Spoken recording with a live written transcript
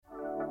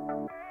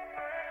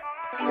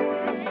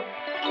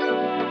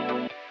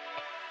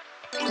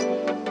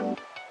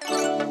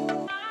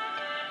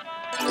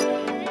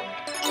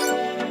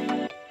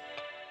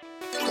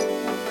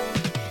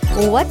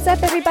What's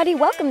up, everybody?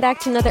 Welcome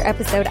back to another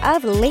episode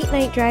of Late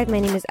Night Drive.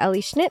 My name is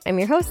Ellie Schnitt. I'm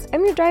your host.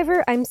 I'm your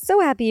driver. I'm so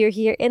happy you're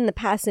here in the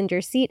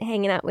passenger seat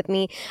hanging out with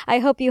me. I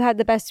hope you had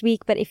the best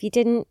week, but if you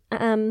didn't,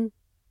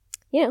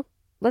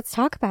 let's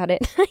talk about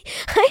it.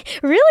 I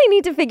really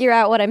need to figure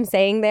out what I'm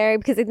saying there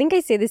because I think I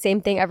say the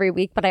same thing every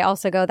week, but I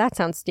also go, that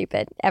sounds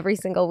stupid every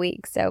single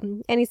week. So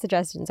any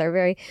suggestions are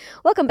very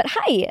welcome. But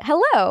hi,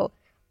 hello.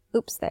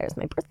 Oops, there's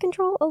my birth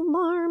control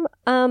alarm.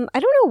 I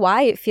don't know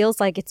why it feels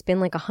like it's been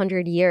like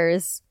 100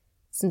 years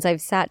since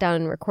I've sat down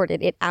and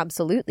recorded. It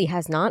absolutely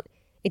has not.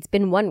 It's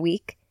been 1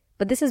 week,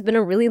 but this has been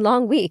a really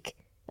long week.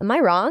 Am I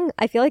wrong?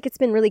 I feel like it's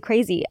been really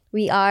crazy.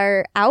 We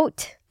are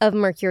out of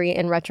Mercury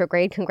in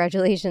retrograde.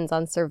 Congratulations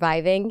on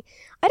surviving.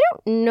 I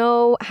don't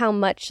know how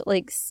much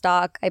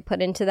stock I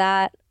put into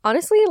that.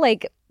 Honestly,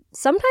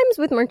 sometimes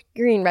with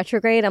Mercury in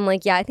retrograde, I'm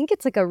like, yeah, I think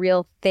it's a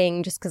real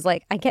thing just because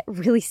I get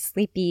really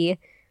sleepy.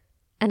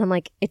 And I'm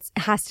like, it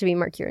has to be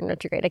Mercury in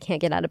retrograde. I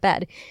can't get out of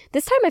bed.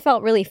 This time I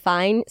felt really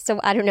fine. So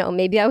I don't know.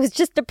 Maybe I was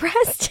just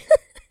depressed.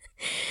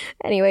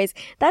 Anyways,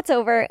 that's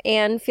over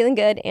and feeling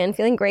good and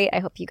feeling great. I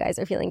hope you guys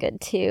are feeling good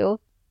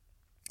too.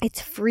 It's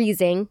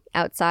freezing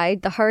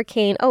outside. The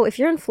hurricane. Oh, if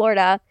you're in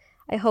Florida,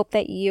 I hope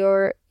that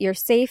you're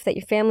safe, that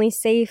your family's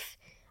safe,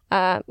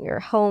 your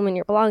home and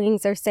your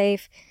belongings are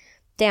safe.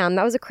 Damn,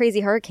 that was a crazy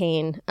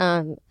hurricane.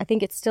 I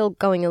think it's still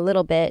going a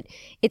little bit.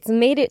 It's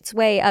made its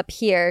way up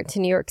here to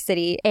New York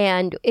City,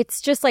 and it's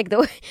just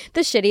the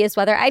shittiest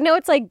weather. I know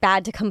it's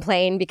bad to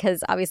complain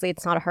because obviously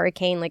it's not a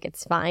hurricane,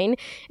 it's fine.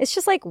 It's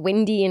just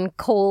windy and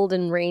cold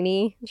and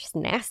rainy. It's just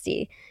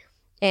nasty.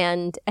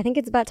 And I think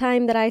it's about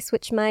time that I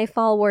switch my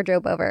fall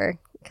wardrobe over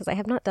because I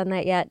have not done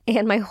that yet.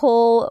 And my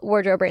whole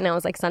wardrobe right now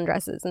is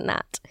sundresses and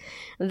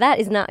that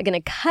is not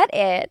going to cut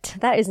it.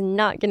 That is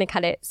not going to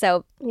cut it.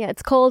 So yeah,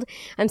 it's cold.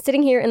 I'm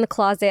sitting here in the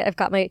closet. I've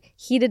got my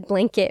heated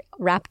blanket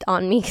wrapped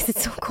on me because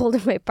it's so cold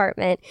in my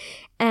apartment.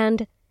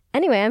 And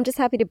anyway, I'm just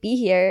happy to be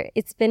here.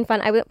 It's been fun.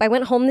 I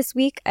went home this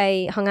week.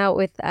 I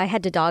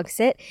had to dog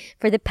sit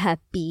for the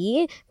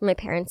puppy, for my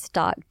parents'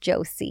 dog,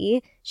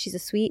 Josie. She's a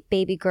sweet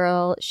baby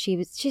girl.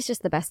 She's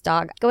just the best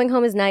dog. Going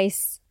home is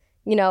nice.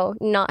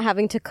 Not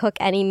having to cook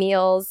any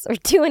meals or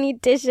do any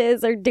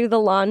dishes or do the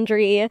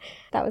laundry.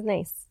 That was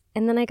nice.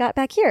 And then I got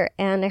back here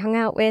and I hung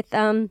out with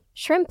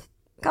Shrimp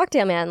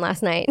Cocktail Man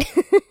last night.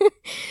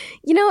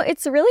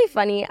 It's really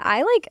funny.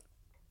 I'm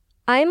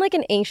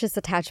an anxious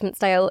attachment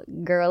style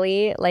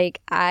girly.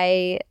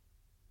 I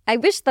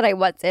wish that I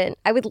wasn't.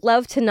 I would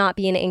love to not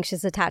be an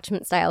anxious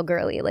attachment style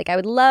girly. I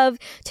would love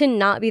to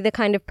not be the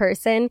kind of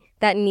person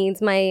that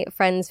needs my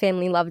friends,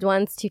 family, loved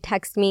ones to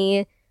text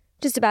me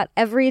just about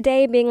every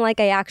day being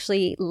I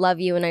actually love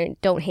you and I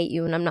don't hate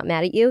you and I'm not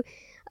mad at you.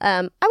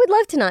 I would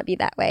love to not be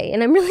that way.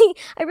 And I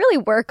really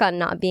work on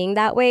not being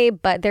that way.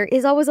 But there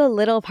is always a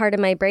little part of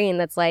my brain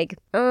that's I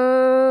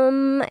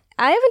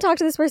haven't talked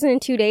to this person in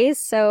 2 days,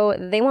 so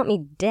they want me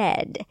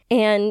dead.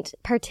 And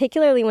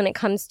particularly when it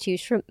comes to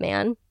Shrimp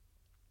Man,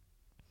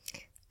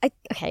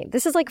 okay,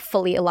 this is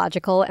fully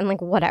illogical and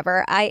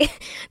whatever.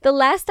 The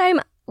last time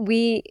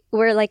we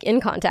were in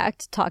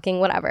contact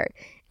talking, whatever,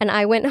 and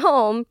I went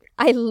home,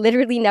 I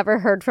literally never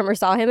heard from or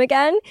saw him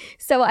again.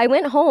 So I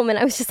went home and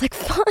I was just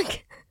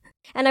fuck.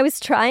 And I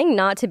was trying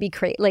not to be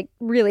crazy,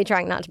 really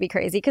trying not to be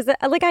crazy because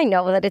I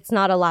know that it's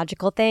not a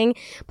logical thing.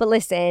 But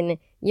listen,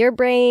 your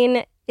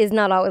brain is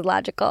not always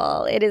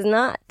logical. It is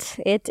not.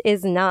 It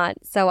is not.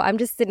 So I'm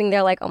just sitting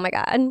there oh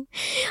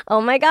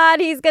my God,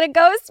 he's going to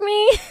ghost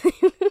me.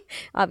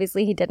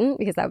 Obviously he didn't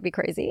because that would be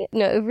crazy.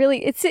 No,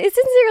 it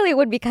sincerely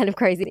would be kind of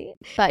crazy.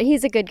 But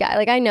he's a good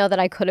guy. I know that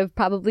I could have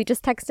probably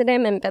just texted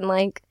him and been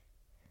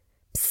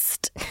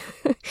psst,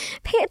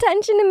 pay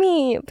attention to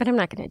me. But I'm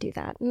not going to do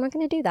that. I'm not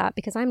going to do that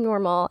because I'm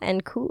normal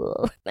and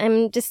cool.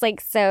 I'm just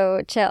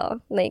so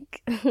chill,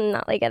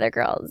 not like other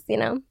girls,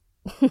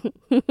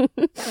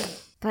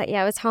 But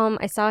yeah, I was home.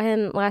 I saw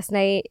him last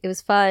night. It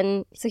was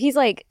fun. So he's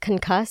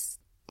concussed.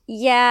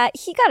 Yeah,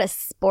 he got a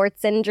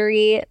sports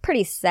injury.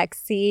 Pretty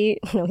sexy.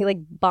 He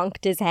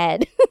bonked his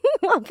head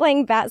while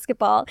playing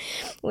basketball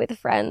with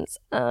friends.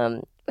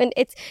 And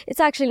it's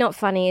actually not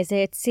funny, is it?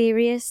 It's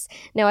serious.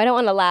 No, I don't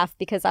want to laugh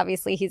because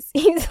obviously he's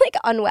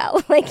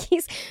unwell.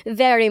 He's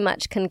very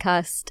much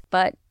concussed.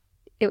 But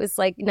it was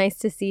nice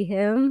to see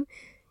him.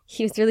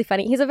 He was really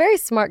funny. He's a very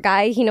smart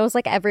guy. He knows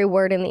every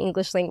word in the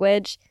English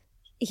language.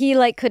 He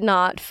could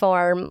not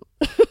form.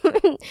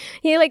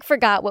 He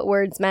forgot what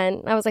words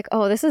meant. I was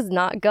oh, this is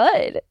not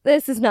good.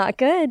 This is not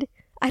good.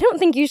 I don't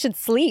think you should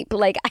sleep.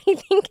 I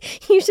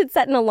think you should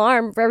set an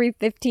alarm for every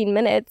 15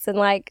 minutes and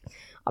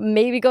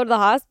maybe go to the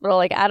hospital.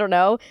 I don't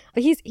know.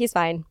 But he's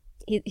fine.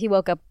 He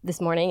woke up this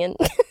morning and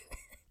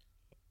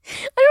I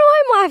don't know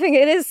why I'm laughing.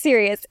 It is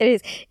serious.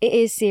 It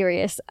is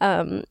serious.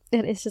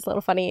 It's just a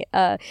little funny.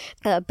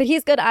 But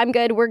he's good. I'm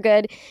good. We're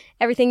good.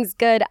 Everything's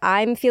good.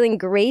 I'm feeling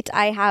great.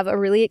 I have a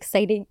really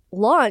exciting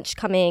launch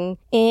coming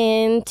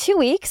in 2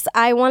 weeks.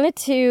 I wanted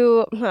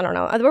to, I don't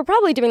know. We're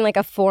probably doing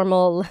a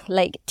formal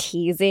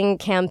teasing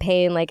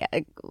campaign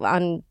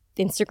on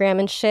Instagram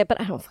and shit, but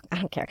I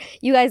don't care.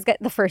 You guys get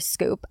the first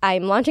scoop.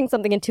 I'm launching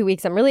something in 2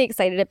 weeks. I'm really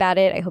excited about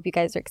it. I hope you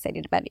guys are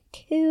excited about it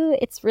too.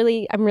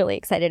 I'm really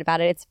excited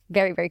about it. It's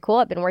very, very cool.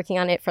 I've been working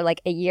on it for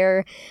like a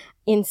year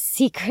in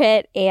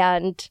secret,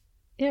 and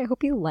I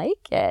hope you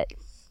like it.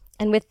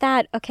 And with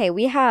that, okay,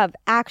 we have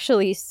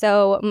actually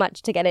so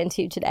much to get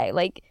into today.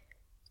 Like,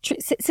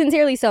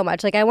 sincerely so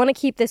much. Like, I want to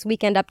keep this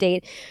weekend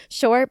update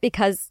short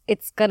because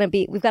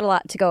we've got a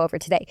lot to go over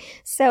today.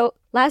 So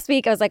last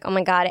week I was like, oh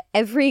my God,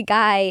 every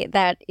guy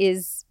that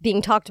is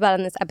being talked about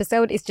in this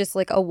episode is just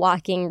like a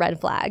walking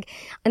red flag.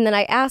 And then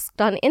I asked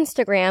on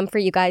Instagram for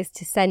you guys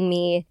to send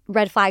me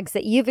red flags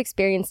that you've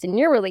experienced in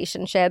your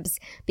relationships,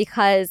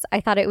 because I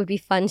thought it would be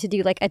fun to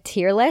do like a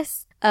tier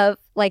list of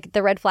like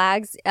the red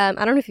flags. I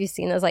don't know if you've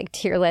seen those like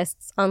tier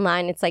lists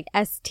online. It's like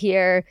S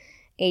tier,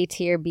 A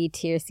tier, B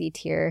tier, C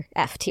tier,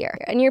 F tier.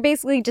 And you're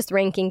basically just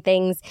ranking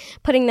things,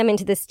 putting them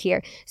into this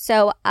tier.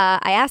 So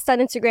I asked on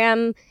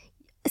Instagram,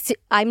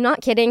 I'm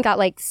not kidding, got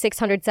like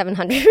 600,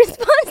 700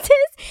 responses.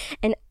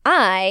 And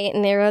I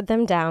narrowed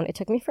them down. It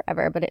took me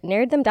forever, but it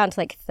narrowed them down to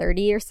like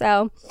 30 or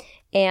so.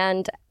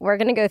 And we're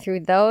going to go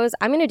through those.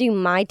 I'm going to do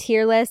my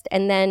tier list.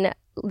 And then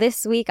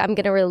this week I'm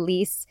going to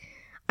release,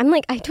 I'm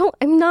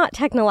not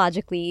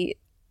technologically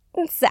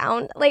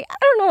sound. Like, I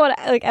don't know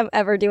what I'm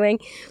ever doing,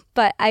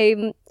 but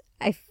I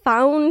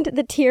found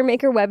the tier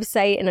maker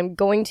website, and I'm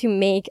going to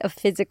make a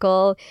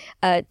physical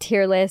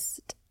tier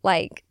list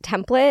like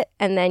template,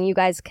 and then you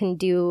guys can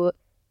do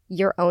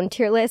your own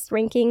tier list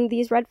ranking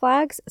these red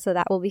flags. So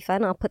that will be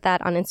fun. I'll put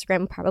that on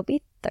Instagram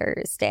probably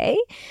Thursday,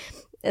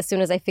 as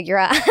soon as I figure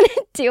out how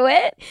to do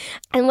it.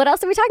 And what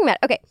else are we talking about?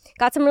 Okay,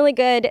 got some really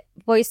good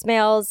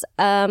voicemails.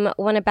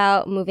 One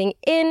about moving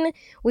in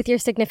with your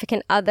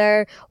significant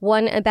other.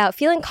 One about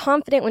feeling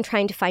confident when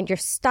trying to find your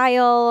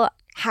style.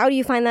 How do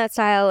you find that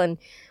style? And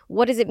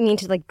what does it mean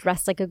to like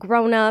dress like a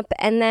grown-up?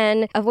 And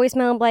then a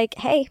voicemail like,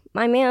 hey,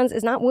 my mans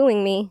is not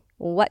wooing me.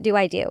 What do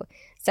I do?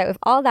 So if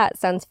all that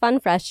sounds fun,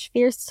 fresh,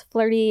 fierce,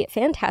 flirty,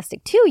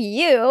 fantastic to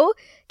you,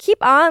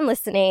 keep on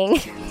listening.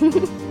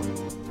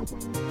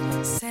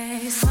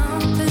 Say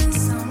something,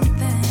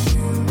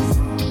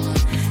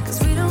 'cause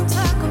we don't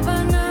talk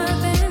about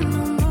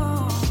nothing no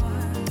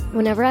more.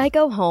 Whenever I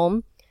go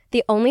home,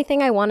 the only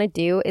thing I want to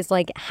do is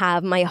like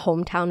have my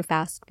hometown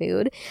fast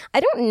food. I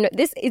don't know,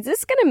 is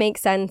this going to make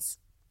sense?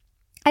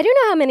 I don't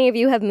know how many of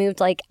you have moved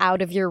like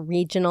out of your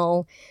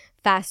regional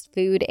fast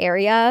food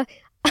area.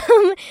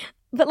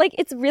 But like,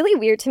 it's really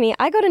weird to me.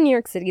 I go to New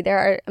York City. There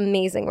are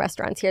amazing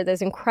restaurants here.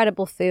 There's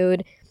incredible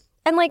food.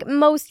 And like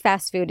most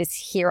fast food is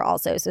here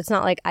also. So it's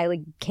not like I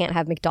like can't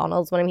have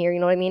McDonald's when I'm here. You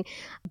know what I mean?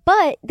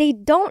 But they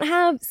don't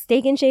have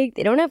Steak and Shake.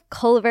 They don't have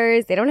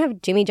Culver's. They don't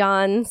have Jimmy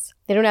John's.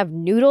 They don't have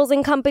Noodles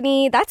and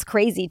Company. That's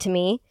crazy to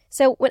me.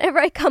 So whenever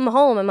I come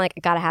home, I'm like, I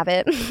gotta have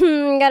it.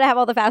 Gotta have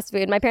all the fast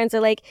food. My parents are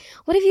like,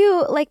 what have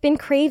you like been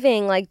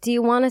craving? Like, do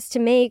you want us to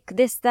make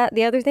this, that,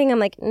 the other thing? I'm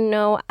like,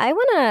 no, I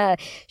want a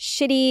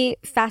shitty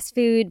fast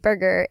food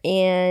burger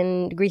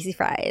and greasy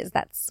fries.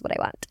 That's what I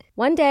want.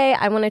 One day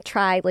I want to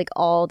try like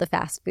all the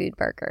fast food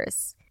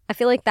burgers. I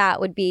feel like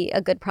that would be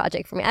a good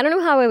project for me. I don't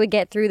know how I would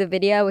get through the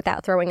video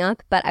without throwing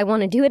up, but I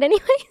want to do it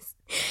anyways.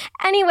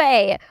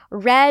 Anyway,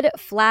 red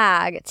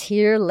flag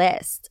tier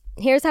list.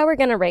 Here's how we're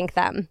going to rank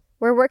them.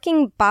 We're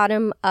working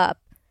bottom up.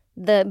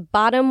 The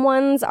bottom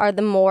ones are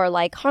the more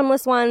like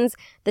harmless ones.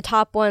 The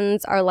top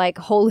ones are like,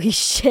 holy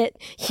shit,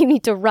 you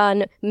need to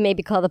run,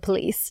 maybe call the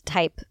police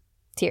type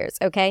tiers,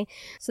 okay?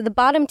 So the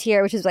bottom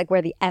tier, which is like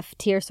where the F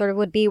tier sort of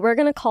would be, we're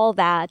going to call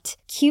that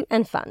cute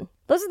and fun.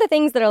 Those are the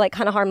things that are like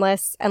kind of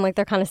harmless and like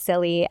they're kind of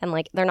silly and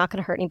like they're not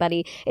going to hurt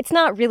anybody. It's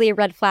not really a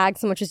red flag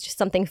so much as just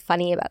something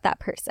funny about that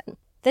person.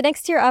 The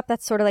next tier up,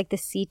 that's sort of like the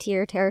C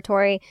tier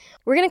territory.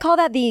 We're going to call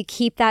that the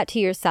keep that to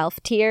yourself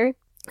tier.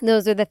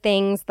 Those are the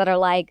things that are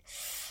like,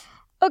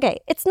 okay,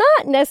 it's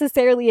not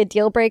necessarily a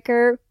deal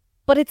breaker,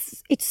 but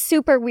it's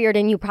super weird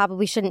and you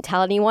probably shouldn't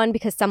tell anyone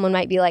because someone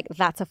might be like,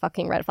 that's a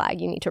fucking red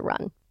flag, you need to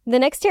run. The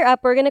next tier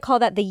up, we're going to call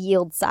that the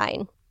yield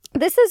sign.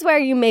 This is where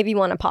you maybe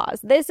want to pause.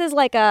 This is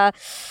like a,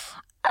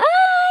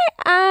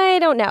 I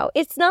don't know.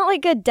 It's not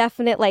like a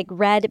definite like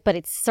red, but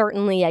it's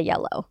certainly a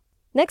yellow.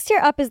 Next tier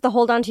up is the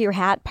hold on to your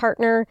hat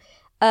partner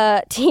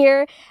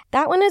tier.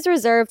 That one is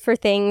reserved for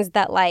things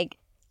that like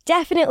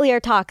definitely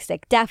are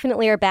toxic,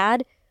 definitely are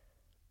bad,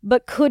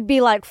 but could be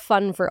like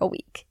fun for a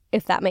week,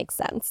 if that makes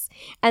sense.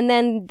 And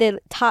then the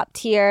top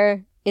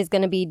tier is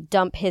going to be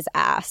dump his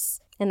ass,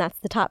 and that's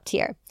the top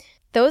tier.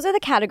 Those are the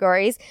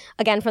categories.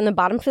 Again, from the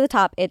bottom to the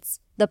top,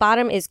 the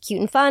bottom is cute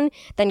and fun.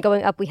 Then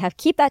going up, we have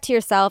keep that to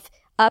yourself.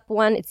 Up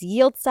one, it's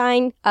yield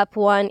sign. Up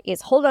one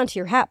is hold on to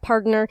your hat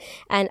partner.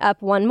 And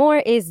up one more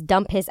is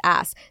dump his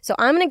ass. So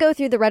I'm going to go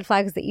through the red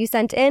flags that you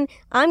sent in.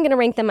 I'm going to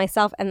rank them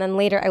myself. And then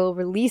later I will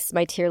release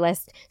my tier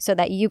list so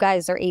that you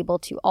guys are able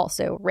to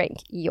also rank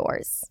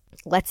yours.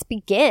 Let's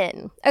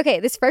begin.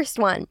 Okay, this first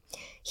one.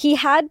 He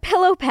had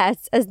pillow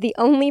pets as the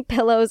only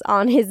pillows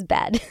on his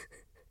bed.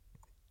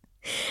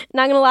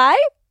 Not going to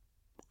lie.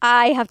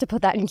 I have to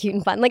put that in cute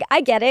and fun. Like, I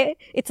get it.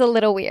 It's a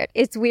little weird.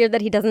 It's weird that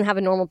he doesn't have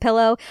a normal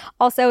pillow.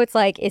 Also, it's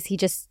like, is he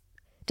just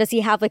Does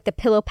he have like the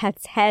pillow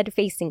pet's head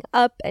facing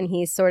up and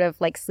he's sort of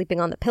like sleeping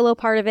on the pillow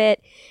part of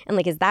it? And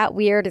like, is that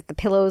weird? Is the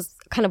pillows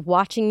kind of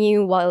watching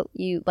you while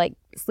you like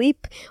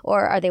sleep,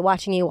 or are they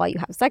watching you while you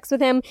have sex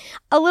with him?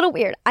 A little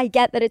weird. I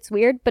get that it's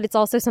weird, but it's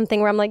also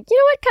something where I'm like, you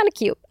know what? Kind of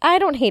cute. I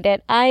don't hate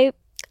it. I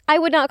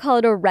would not call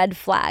it a red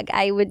flag.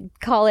 I would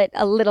call it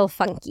a little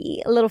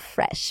funky, a little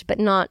fresh, but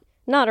not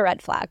a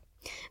red flag.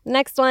 The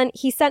next one,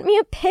 he sent me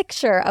a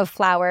picture of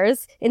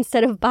flowers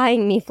instead of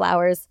buying me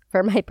flowers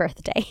for my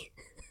birthday.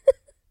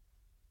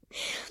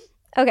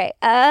 Okay,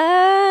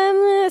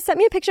 sent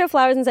me a picture of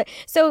flowers and said,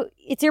 so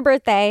it's your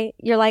birthday.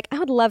 You're like, I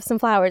would love some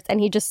flowers. And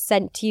he just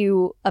sent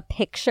you a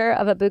picture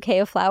of a bouquet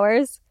of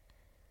flowers.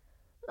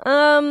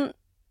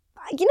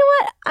 You know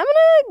what? I'm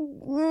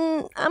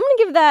gonna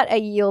give that a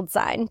yield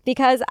sign,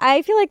 because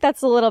I feel like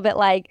that's a little bit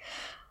like,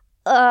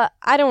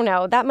 I don't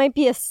know. That might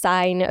be a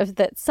sign of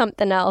that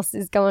something else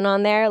is going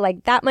on there.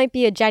 Like, that might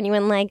be a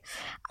genuine, like,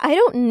 I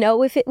don't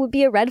know if it would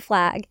be a red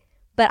flag,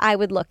 but I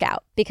would look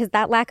out, because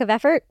that lack of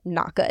effort,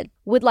 not good.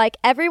 Would like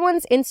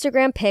everyone's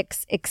Instagram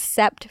pics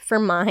except for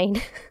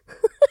mine.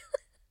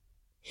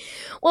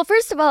 Well,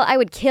 first of all, I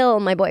would kill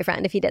my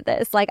boyfriend if he did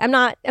this. Like, I'm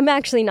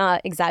actually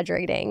not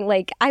exaggerating.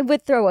 Like, I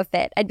would throw a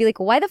fit. I'd be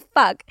like, why the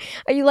fuck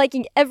are you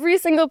liking every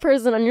single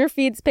person on your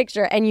feed's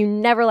picture and you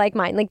never like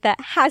mine? Like, that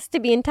has to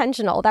be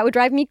intentional. That would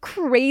drive me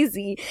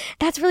crazy.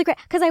 That's really great.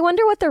 Because I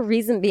wonder what the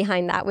reason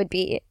behind that would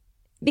be.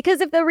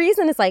 Because if the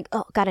reason is like,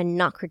 oh, gotta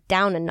knock her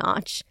down a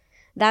notch,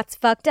 that's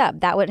fucked up.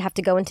 That would have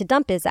to go into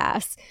dump his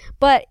ass.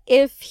 But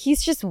if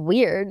he's just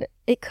weird,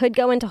 it could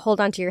go into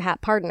hold on to your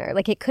hat partner.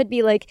 Like, it could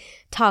be like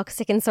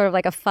toxic in sort of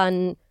like a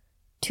fun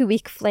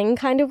 2-week fling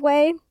kind of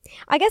way.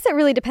 I guess it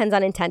really depends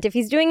on intent. If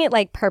he's doing it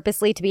like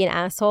purposely to be an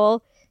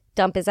asshole,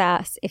 dump his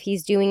ass. If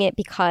he's doing it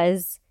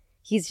because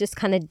he's just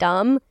kind of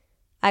dumb,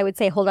 I would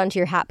say hold on to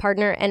your hat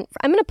partner. And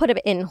I'm going to put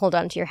it in hold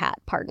on to your hat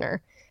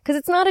partner, because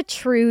it's not a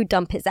true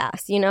dump his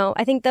ass, you know?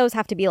 I think those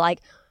have to be like,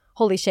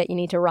 holy shit, you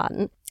need to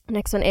run.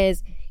 Next one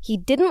is, he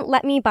didn't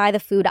let me buy the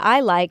food I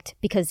liked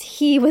because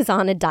he was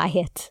on a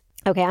diet.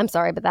 Okay, I'm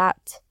sorry, but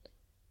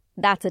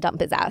that's a dump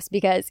his ass,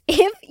 because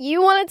if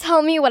you want to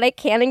tell me what I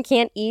can and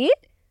can't eat,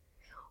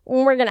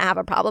 we're going to have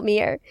a problem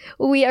here.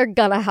 We are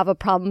going to have a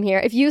problem here.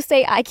 If you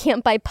say I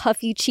can't buy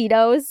puffy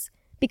Cheetos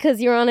because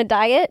you're on a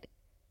diet,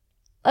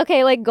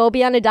 okay, like, go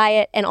be on a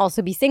diet and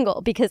also be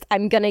single, because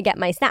I'm going to get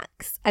my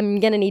snacks. I'm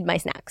going to need my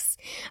snacks.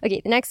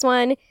 Okay, the next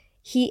one,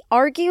 he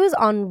argues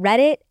on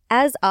Reddit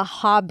as a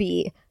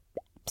hobby.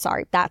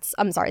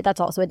 I'm sorry, that's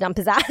also a dump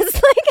his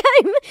ass.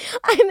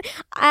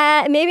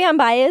 Like, maybe I'm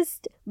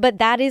biased, but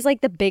that is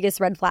like the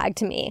biggest red flag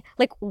to me.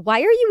 Like, why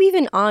are you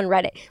even on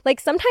Reddit? Like,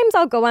 sometimes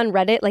I'll go on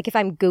Reddit, like if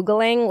I'm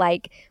Googling,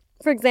 like,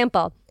 for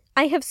example,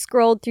 I have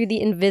scrolled through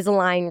the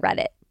Invisalign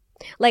Reddit.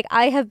 Like,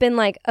 I have been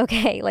like,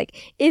 okay,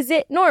 like, is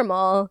it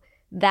normal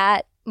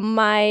that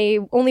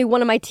only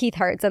one of my teeth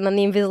hurts? And then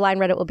the Invisalign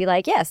Reddit will be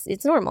like, yes,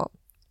 it's normal.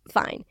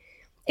 Fine.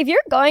 If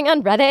you're going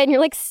on Reddit and you're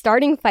like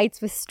starting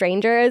fights with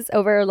strangers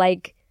over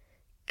like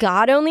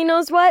God only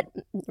knows what,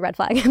 red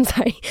flag. I'm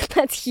sorry.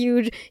 That's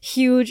huge,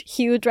 huge,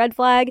 huge red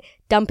flag.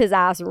 Dump his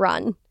ass,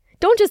 run.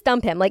 Don't just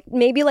dump him. Like,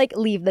 maybe like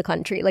leave the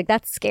country. Like,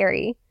 that's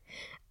scary.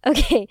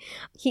 Okay.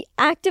 He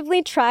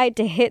actively tried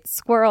to hit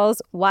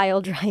squirrels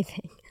while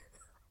driving.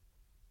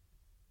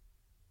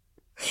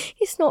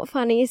 It's not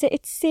funny, is it?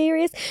 It's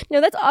serious. No,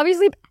 that's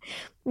obviously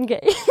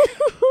okay.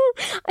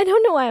 I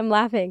don't know why I'm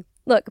laughing.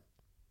 Look.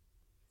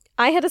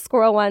 I had a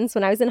squirrel once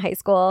when I was in high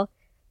school.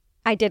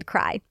 I did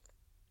cry.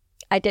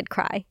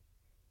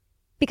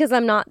 Because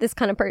I'm not this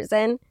kind of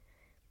person.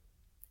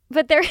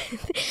 But there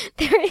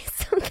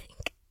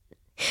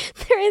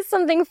is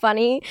something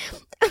funny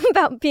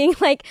about being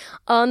like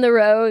on the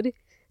road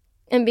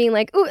and being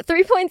like, ooh,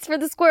 3 points for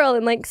the squirrel,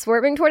 and like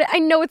swerving toward it. I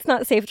know it's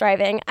not safe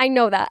driving. I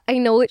know that. I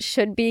know it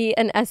should be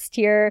an S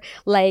tier,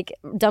 like,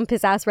 dump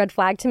his ass red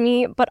flag to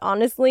me. But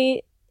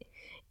honestly,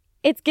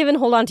 it's given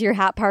hold on to your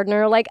hat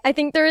partner. Like, I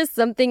think there is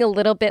something a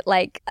little bit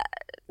like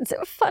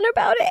fun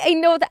about it. I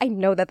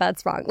know that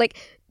that's wrong. Like,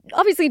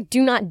 obviously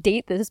do not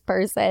date this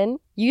person.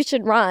 You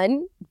should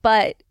run,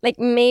 but like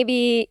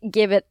maybe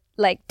give it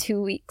like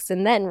 2 weeks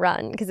and then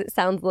run, because it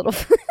sounds a little, it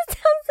sounds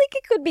like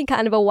it could be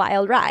kind of a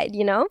wild ride,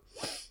 you know?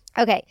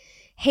 Okay.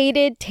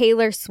 Hated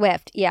Taylor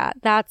Swift. Yeah,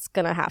 that's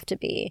gonna have to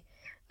be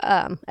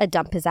a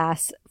dump his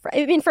ass.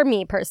 For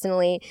me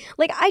personally,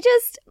 like,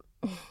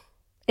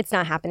 it's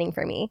not happening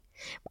for me.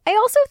 I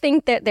also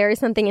think that there is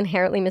something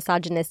inherently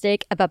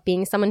misogynistic about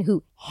being someone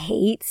who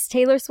hates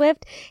Taylor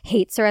Swift,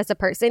 hates her as a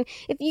person.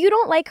 If you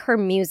don't like her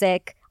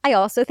music, I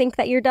also think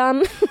that you're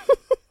dumb.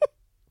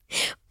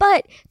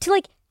 But to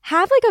like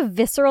have like a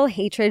visceral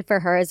hatred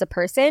for her as a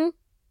person,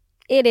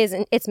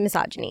 it's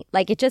misogyny.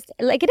 Like, it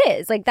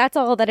is. Like, that's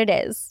all that it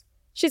is.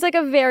 She's like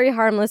a very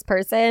harmless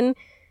person.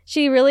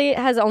 She really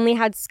has only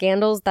had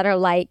scandals that are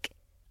like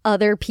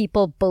other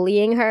people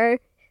bullying her.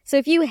 So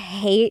if you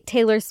hate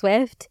Taylor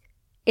Swift,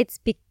 it's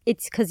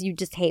because you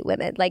just hate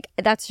women. Like,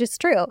 that's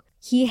just true.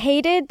 He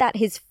hated that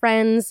his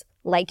friends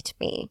liked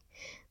me.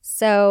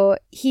 So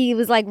he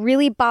was like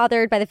really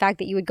bothered by the fact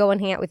that you would go and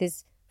hang out with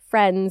his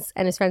friends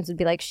and his friends would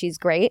be like, she's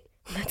great.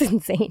 That's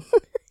insane.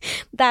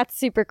 That's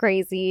super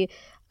crazy.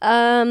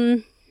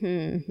 I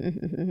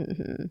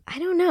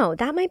don't know.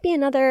 That might be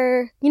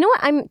another. You know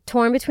what I'm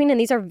torn between, and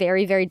these are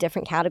very, very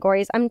different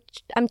categories. I'm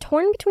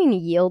torn between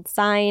yield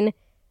sign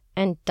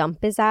and dump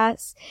his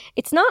ass.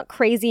 It's not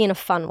crazy in a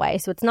fun way.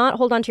 So it's not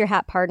hold on to your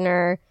hat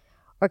partner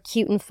or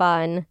cute and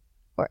fun,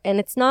 and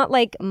it's not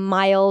like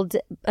mild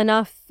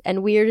enough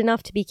and weird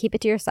enough to be keep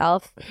it to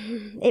yourself.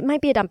 It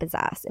might be a dump his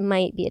ass. It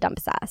might be a dump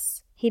his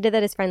ass. He did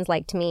that his friends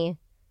liked me.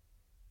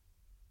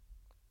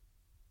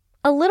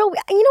 A little,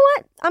 you know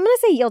what? I'm going to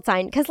say yield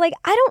sign because like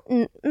I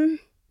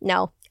don't,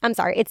 no, I'm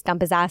sorry. It's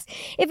dump his ass.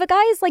 If a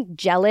guy is like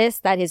jealous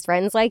that his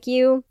friends like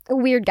you, a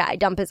weird guy,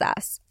 dump his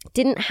ass.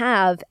 Didn't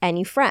have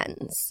any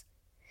friends.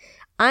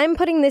 I'm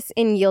putting this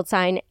in yield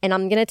sign and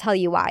I'm going to tell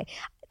you why.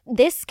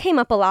 This came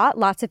up a lot.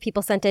 Lots of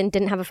people sent in,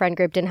 didn't have a friend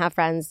group, didn't have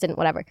friends, didn't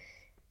whatever.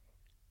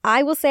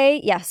 I will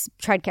say, yes,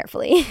 tread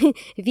carefully.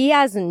 If he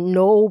has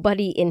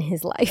nobody in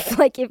his life,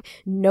 like if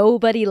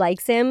nobody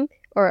likes him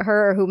or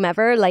her or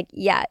whomever, like,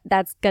 yeah,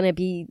 that's going to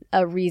be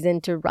a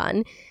reason to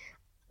run.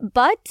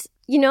 But,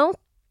 you know,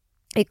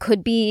 it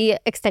could be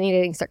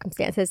extenuating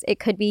circumstances. It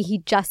could be he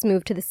just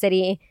moved to the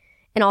city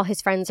and all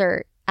his friends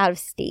are out of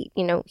state.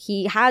 You know,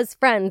 he has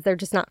friends, they're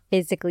just not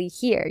physically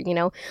here, you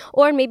know,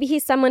 or maybe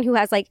he's someone who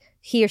has like,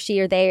 he or she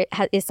or they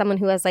is someone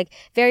who has like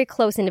very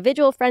close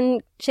individual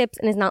friendships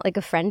and is not like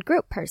a friend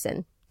group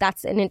person.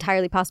 That's an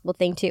entirely possible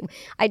thing too.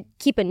 I'd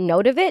keep a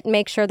note of it,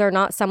 make sure they're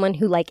not someone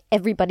who like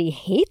everybody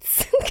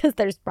hates because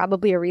there's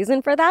probably a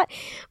reason for that.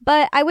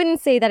 But I wouldn't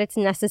say that it's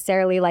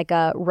necessarily like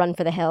a run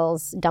for the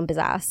hills, dump his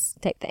ass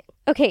type thing.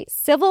 Okay,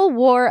 Civil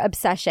War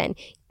obsession.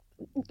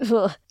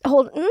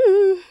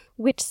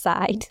 Which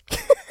side?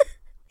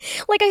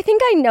 Like, I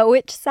think I know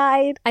which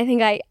side. I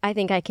think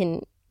I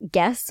can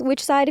guess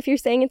which side if you're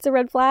saying it's a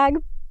red flag.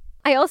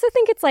 I also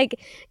think it's like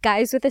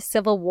guys with a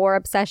Civil War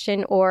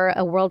obsession or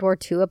a World War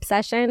II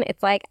obsession.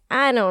 It's like,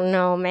 I don't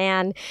know,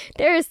 man.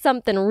 There is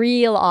something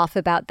real off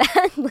about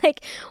that.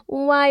 Like,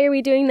 why are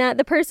we doing that?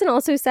 The person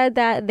also said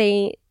that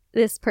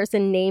this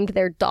person named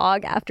their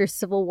dog after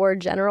Civil War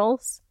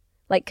generals,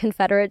 like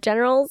Confederate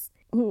generals.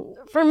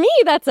 For me,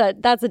 that's a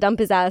dump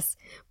his ass.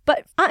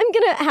 But I'm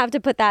going to have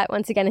to put that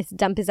once again as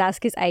dump his ass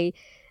because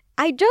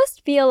I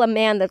just feel a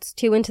man that's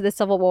too into the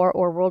Civil War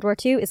or World War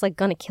II is like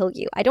gonna kill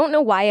you. I don't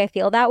know why I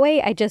feel that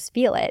way. I just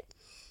feel it.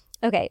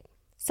 Okay.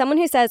 Someone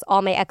who says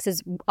all my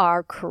exes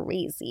are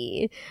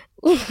crazy.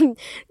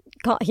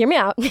 Hear me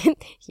out.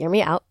 Hear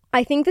me out.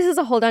 I think this is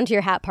a hold on to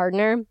your hat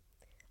partner.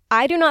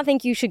 I do not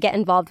think you should get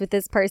involved with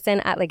this person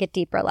at like a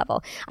deeper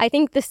level. I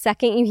think the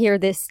second you hear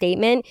this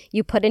statement,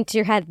 you put into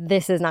your head,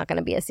 this is not going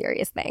to be a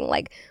serious thing.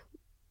 Like,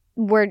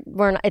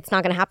 it's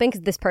not going to happen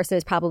because this person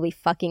is probably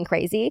fucking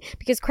crazy,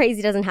 because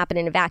crazy doesn't happen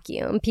in a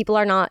vacuum. People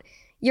are not,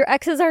 your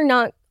exes are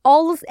not,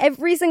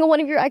 every single one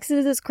of your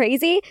exes is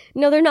crazy.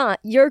 No, they're not.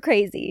 You're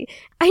crazy.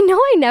 I know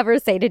I never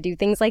say to do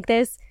things like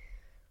this,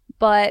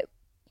 but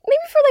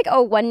maybe for like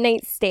a one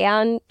night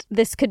stand,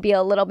 this could be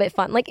a little bit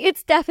fun. Like,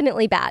 it's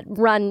definitely bad.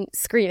 Run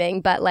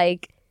screaming, but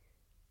like,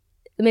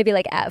 maybe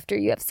like after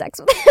you have sex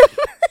with him.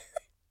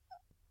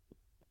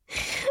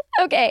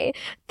 Okay,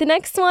 the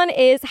next one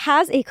is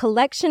has a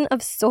collection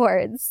of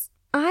swords.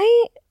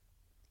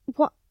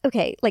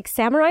 Okay, like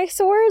samurai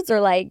swords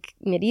or like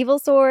medieval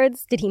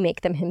swords? Did he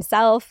make them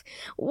himself?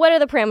 What are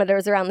the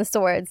parameters around the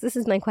swords? This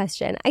is my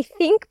question. I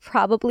think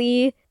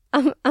probably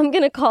I'm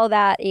going to call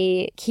that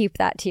a keep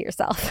that to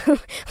yourself.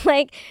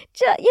 Like,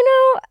 you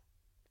know,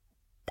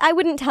 I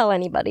wouldn't tell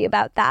anybody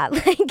about that.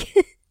 Like,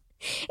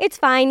 it's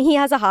fine. He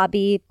has a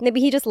hobby. Maybe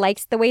he just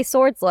likes the way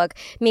swords look.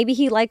 Maybe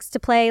he likes to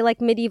play like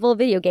medieval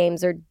video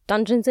games or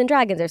Dungeons and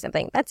Dragons or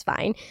something. That's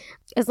fine.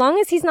 As long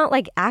as he's not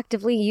like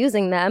actively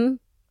using them,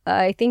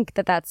 I think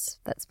that's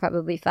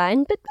probably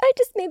fine. But I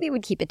just maybe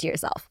would keep it to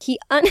yourself. He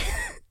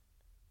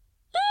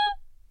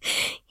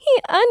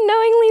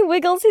unknowingly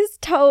wiggles his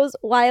toes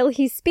while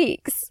he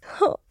speaks.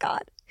 Oh,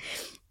 God.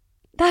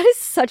 That is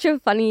such a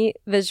funny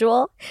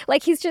visual.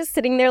 Like, he's just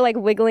sitting there, like,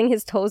 wiggling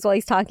his toes while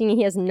he's talking, and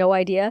he has no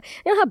idea.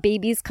 You know how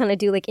babies kind of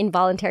do, like,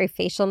 involuntary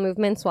facial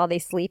movements while they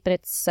sleep, and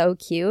it's so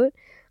cute?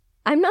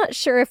 I'm not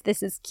sure if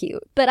this is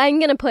cute, but I'm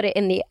going to put it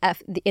in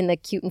the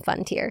cute and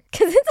fun tier.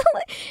 Because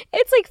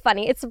it's, like,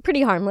 funny. It's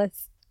pretty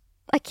harmless.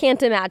 I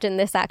can't imagine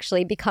this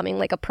actually becoming,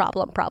 like, a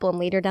problem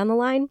later down the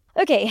line.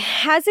 Okay,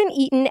 hasn't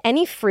eaten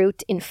any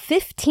fruit in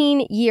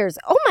 15 years.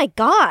 Oh, my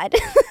God.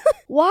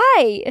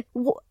 Why?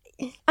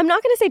 I'm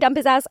not going to say dump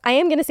his ass. I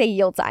am going to say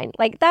yield sign.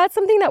 Like, that's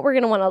something that we're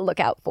going to want to look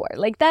out for.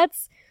 Like,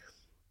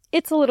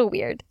 it's a little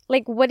weird.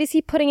 Like, what is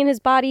he putting in his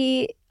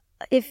body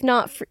if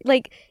not,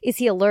 like, is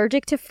he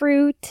allergic to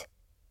fruit?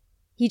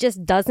 He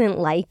just doesn't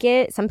like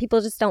it. Some people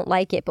just don't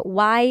like it. But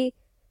why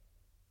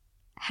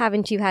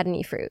haven't you had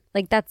any fruit?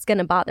 Like, that's going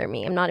to bother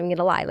me. I'm not even going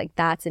to lie. Like,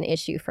 that's an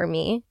issue for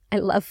me. I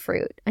love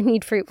fruit. I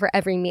need fruit for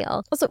every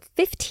meal. Also,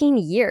 15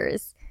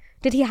 years.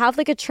 Did he have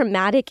like a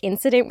traumatic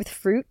incident with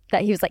fruit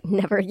that he was like,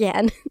 never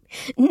again,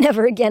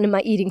 never again am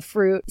I eating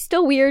fruit?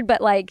 Still weird, but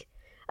like,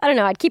 I don't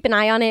know. I'd keep an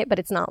eye on it, but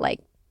it's not like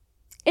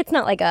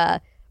a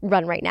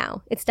run right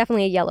now. It's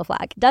definitely a yellow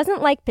flag.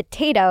 Doesn't like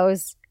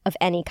potatoes of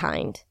any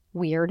kind.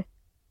 Weird.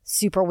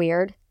 Super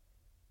weird.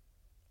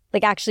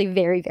 Like actually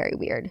very, very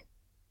weird.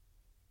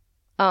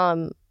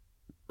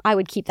 I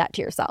would keep that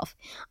to yourself.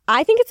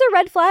 I think it's a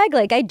red flag.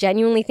 Like, I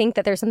genuinely think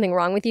that there's something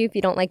wrong with you if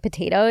you don't like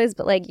potatoes,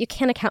 but like, you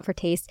can't account for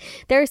taste.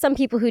 There are some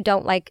people who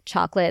don't like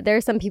chocolate. There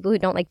are some people who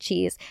don't like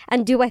cheese.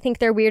 And do I think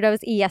they're weirdos?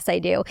 Yes, I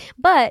do.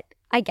 But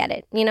I get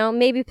it. You know,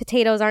 maybe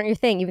potatoes aren't your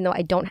thing, even though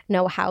I don't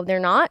know how they're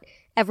not.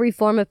 Every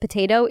form of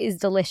potato is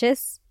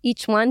delicious.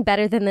 Each one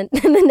better than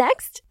the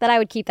next. But I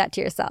would keep that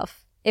to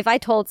yourself. If I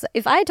told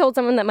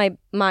someone that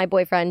my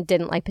boyfriend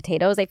didn't like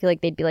potatoes, I feel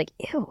like they'd be like,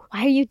 ew,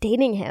 why are you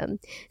dating him?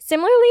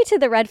 Similarly to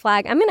the red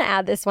flag, I'm going to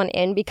add this one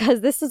in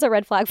because this is a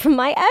red flag from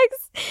my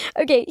ex.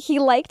 Okay, he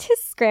liked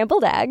his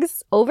scrambled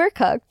eggs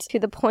overcooked to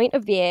the point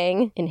of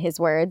being, in his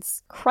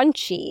words,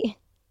 crunchy.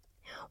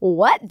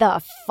 What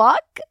the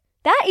fuck?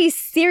 That is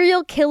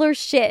serial killer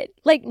shit.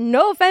 Like,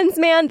 no offense,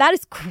 man, that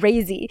is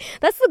crazy.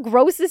 That's the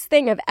grossest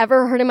thing I've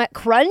ever heard in my...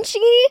 Crunchy?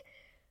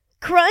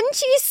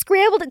 Crunchy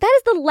scrambled... That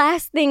is the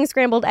last thing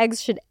scrambled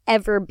eggs should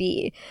ever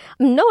be.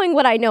 Knowing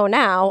what I know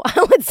now,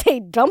 I would say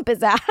dump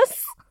his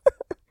ass.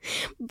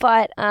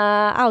 But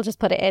I'll just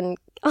put it in.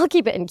 I'll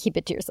keep it and keep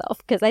it to yourself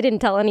because I didn't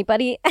tell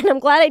anybody, and I'm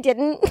glad I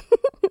didn't.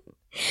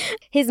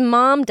 His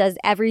mom does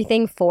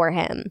everything for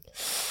him.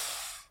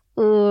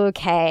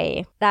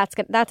 Okay, that's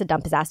a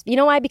dump his ass. You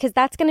know why? Because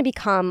that's going to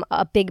become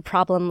a big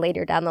problem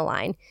later down the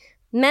line.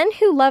 Men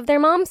who love their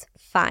moms,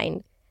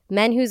 fine.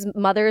 Men whose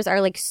mothers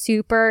are like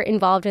super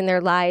involved in their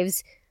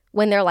lives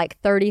when they're like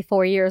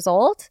 34 years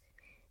old,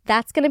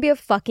 that's going to be a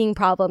fucking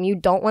problem. You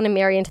don't want to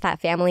marry into that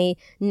family.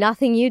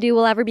 Nothing you do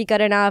will ever be good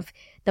enough.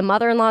 The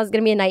mother-in-law is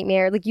going to be a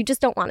nightmare. Like, you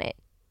just don't want it.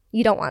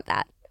 You don't want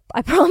that.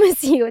 I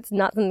promise you it's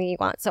not something you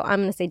want. So I'm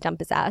going to say dump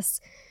his ass.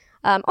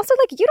 Also,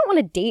 like, you don't want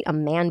to date a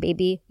man,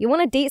 baby. You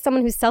want to date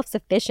someone who's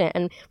self-sufficient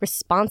and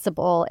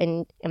responsible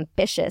and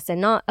ambitious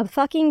and not a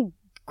fucking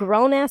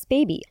grown-ass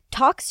baby.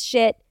 Talks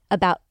shit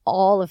about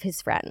all of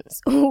his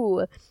friends.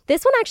 Ooh,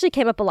 this one actually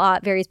came up a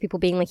lot. Various people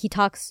being like, he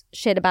talks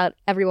shit about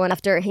everyone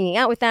after hanging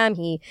out with them.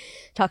 He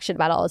talks shit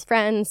about all his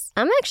friends.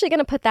 I'm actually going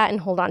to put that in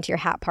hold on to your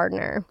hat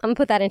partner. I'm going to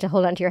put that into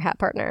hold on to your hat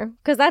partner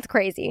because that's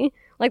crazy.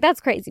 Like, that's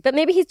crazy. But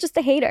maybe he's just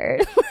a hater.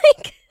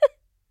 Like,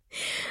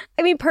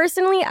 I mean,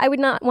 personally, I would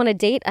not want to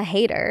date a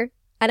hater.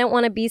 I don't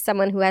want to be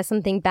someone who has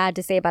something bad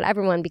to say about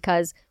everyone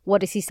because what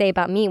does he say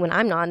about me when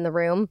I'm not in the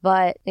room?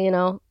 But, you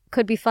know,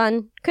 could be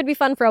fun. Could be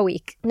fun for a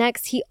week.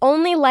 Next, he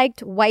only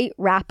liked white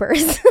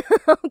rappers.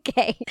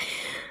 Okay.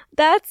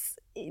 That's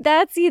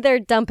either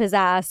dump his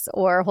ass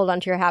or hold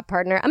on to your hat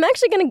partner. I'm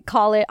actually going to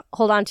call it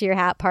hold on to your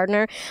hat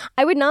partner.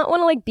 I would not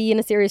want to like be in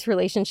a serious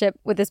relationship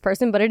with this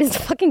person, but it is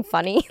fucking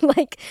funny.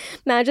 Like,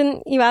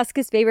 imagine you ask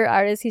his favorite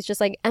artist. He's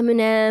just like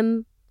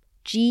Eminem,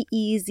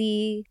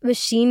 G-Eazy,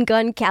 Machine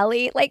Gun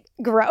Kelly. Like,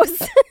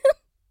 gross.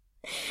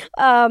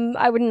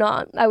 I would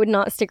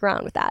not stick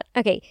around with that.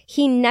 Okay,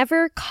 he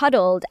never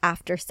cuddled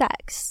after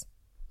sex.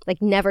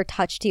 Like, never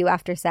touched you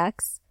after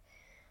sex.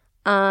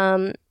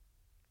 Now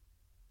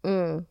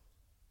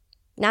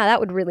that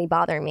would really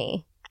bother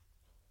me.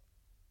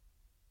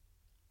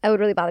 That would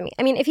really bother me.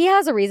 I mean, if he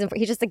has a reason for,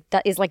 he just like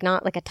is like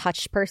not like a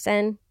touch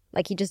person.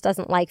 Like, he just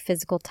doesn't like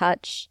physical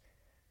touch.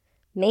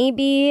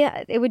 Maybe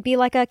it would be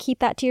like a keep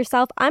that to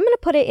yourself. I'm gonna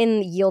put it in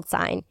the yield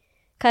sign.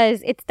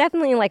 Because it's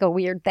definitely like a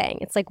weird thing.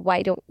 It's like,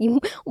 why don't you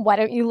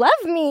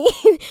love me?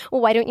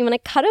 Why don't you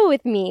want to cuddle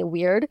with me?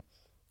 Weird.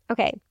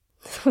 Okay.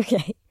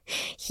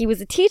 He was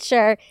a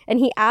teacher and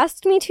he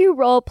asked me to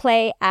role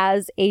play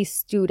as a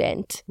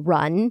student.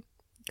 Run.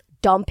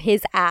 Dump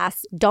his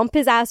ass. Dump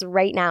his ass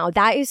right now.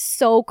 That is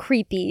so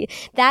creepy.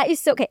 That is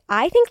so... Okay,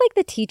 I think like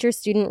the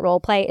teacher-student role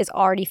play is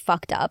already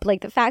fucked up.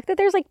 Like the fact that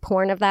there's like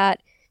porn of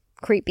that,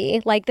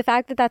 creepy. Like the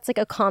fact that that's like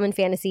a common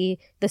fantasy,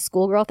 the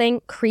schoolgirl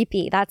thing,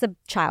 creepy. That's a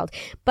child.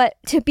 But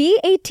to be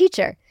a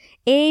teacher,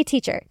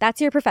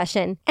 that's your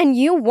profession, and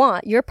you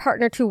want your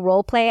partner to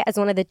role play as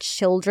one of the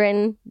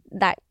children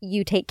that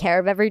you take care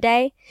of every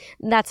day,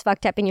 that's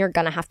fucked up and you're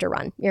gonna have to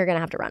run. You're gonna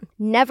have to run.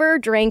 Never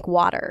drank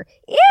water.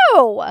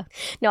 Ew!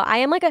 No, I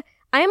am like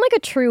a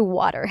true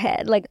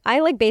waterhead. Like, I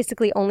like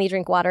basically only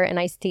drink water and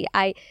iced tea.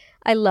 I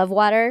love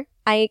water.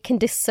 I can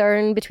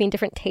discern between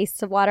different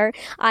tastes of water.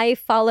 I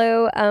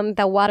follow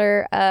the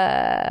water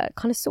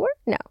connoisseur?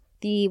 No.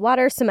 The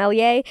water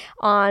sommelier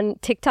on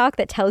TikTok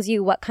that tells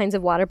you what kinds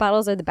of water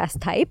bottles are the best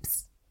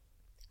types.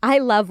 I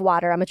love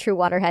water. I'm a true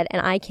waterhead,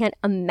 and I could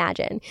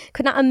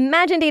not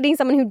imagine dating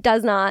someone who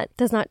does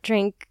not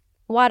drink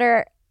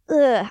water.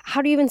 Ugh,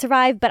 how do you even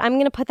survive? But I'm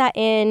going to put that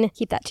in.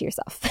 Keep that to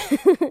yourself.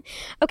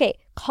 Okay.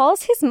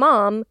 Calls his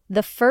mom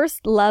the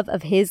first love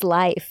of his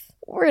life.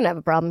 We're going to have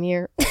a problem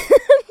here.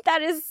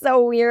 That is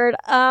so weird.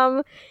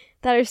 That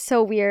is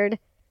so weird.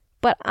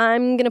 But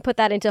I'm going to put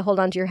that into hold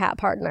on to your hat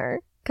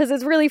partner. Because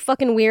it's really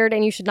fucking weird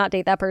and you should not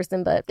date that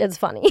person, but it's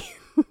funny.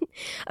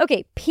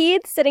 Okay,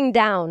 peed sitting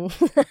down.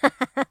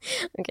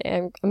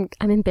 Okay,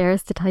 I'm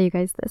embarrassed to tell you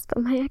guys this,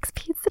 but my ex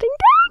peed sitting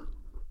down.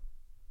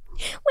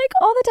 Like,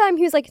 all the time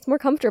he was like, it's more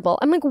comfortable.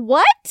 I'm like,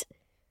 what?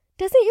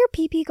 doesn't your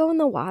pee-pee go in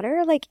the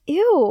water? Like,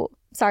 ew.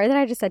 Sorry that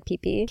I just said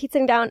pee-pee. Keep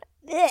sitting down.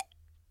 Ugh.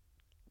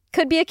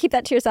 Could be a keep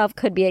that to yourself,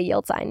 could be a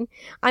yield sign.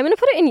 I'm going to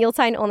put it in yield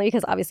sign only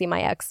because obviously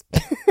my ex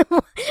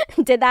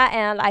did that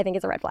and I think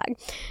it's a red flag.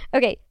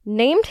 Okay,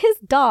 named his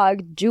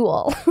dog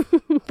Jewel.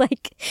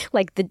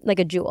 like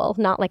a jewel,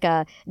 not like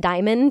a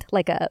diamond,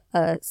 like a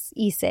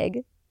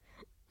e-cig.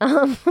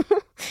 I mean,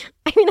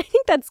 I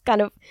think that's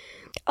kind of,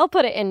 I'll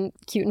put it in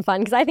cute and fun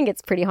because I think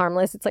it's pretty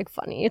harmless. It's like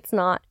funny. It's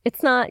not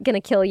going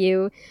to kill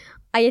you.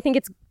 I think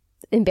it's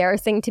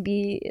embarrassing to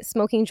be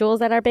smoking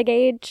jewels at our big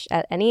age,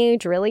 at any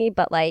age really,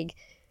 but like,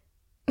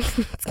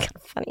 it's kind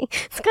of funny.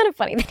 It's kind of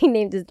funny that he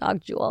named his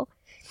dog Jewel.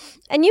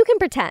 And you can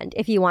pretend,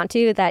 if you want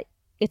to, that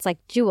it's like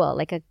Jewel,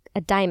 like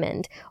a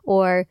diamond,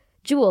 or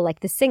Jewel, like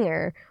the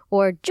singer,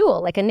 or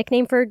Jewel, like a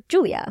nickname for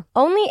Julia.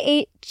 Only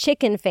ate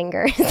chicken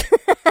fingers.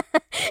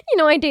 You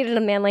know, I dated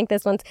a man like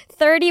this once,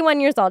 31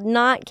 years old,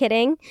 not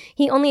kidding.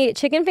 He only ate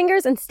chicken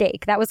fingers and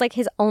steak. That was like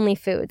his only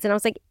foods. And I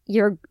was like,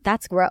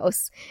 that's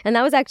gross. And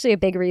that was actually a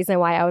big reason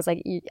why I was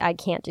like, I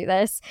can't do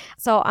this.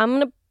 So I'm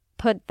going to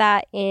put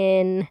that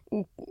in,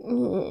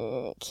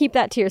 keep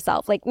that to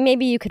yourself. Like,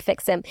 maybe you could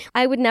fix him.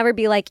 I would never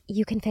be like,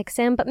 you can fix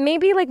him, but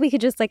maybe like we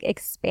could just like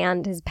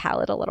expand his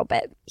palate a little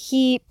bit.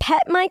 He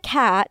pet my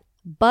cat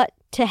butt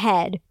to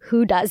head.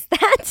 Who does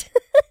that?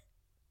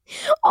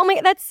 Oh my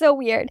God, that's so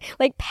weird.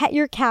 Like, pet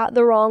your cat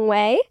the wrong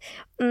way?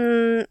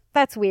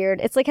 That's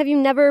weird. It's like, have you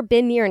never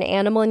been near an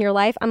animal in your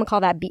life? I'm gonna call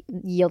that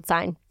yield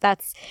sign.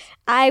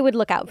 I would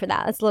look out for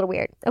that. That's a little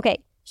weird. Okay,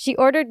 she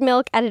ordered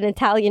milk at an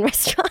Italian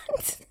restaurant.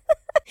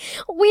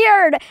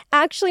 Weird.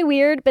 Actually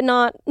weird, but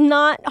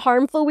not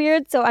harmful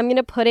weird. So I'm going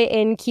to put it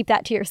in keep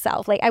that to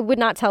yourself. Like, I would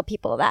not tell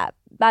people that.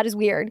 That is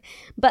weird.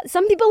 But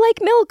some people like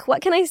milk.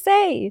 What can I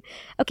say?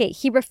 Okay,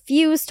 he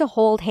refused to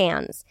hold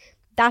hands.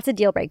 That's a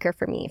deal breaker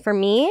for me. For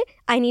me,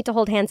 I need to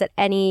hold hands at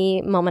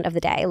any moment of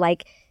the day.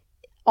 Like,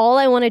 all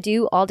I want to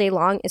do all day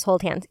long is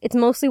hold hands. It's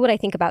mostly what I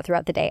think about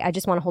throughout the day. I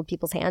just want to hold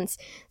people's hands.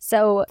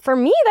 So for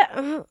me, that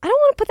I don't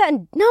want to put that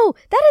in. No,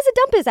 that is a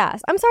dump his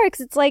ass. I'm sorry,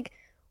 because it's like,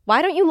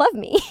 why don't you love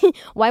me?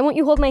 Why won't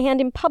you hold my hand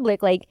in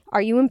public? Like,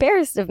 are you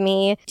embarrassed of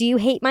me? Do you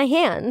hate my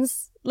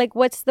hands? Like,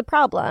 what's the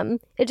problem?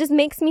 It just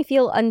makes me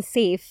feel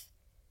unsafe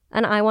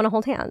and I want to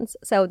hold hands.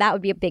 So that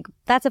would be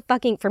that's a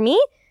fucking, for me,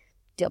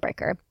 deal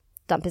breaker.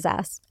 Dump his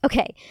ass.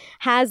 Okay.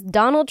 Has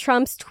Donald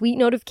Trump's tweet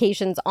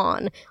notifications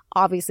on.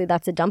 Obviously,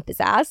 that's a dump his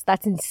ass.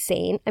 That's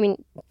insane. I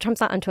mean, Trump's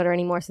not on Twitter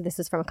anymore, so this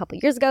is from a couple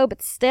years ago,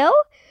 but still,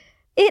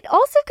 it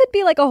also could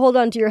be like a hold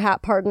on to your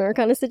hat partner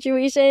kind of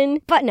situation.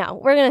 But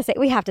no,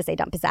 we have to say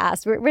dump his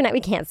ass.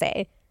 We can't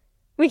say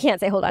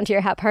hold on to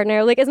your hat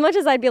partner. Like, as much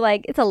as I'd be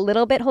like, it's a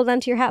little bit hold on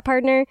to your hat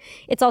partner,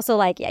 it's also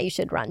like, yeah, you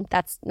should run.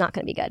 That's not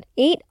going to be good.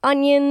 8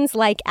 onions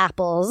like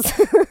apples.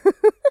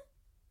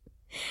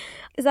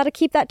 Is that a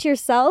keep that to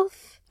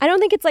yourself? I don't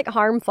think it's like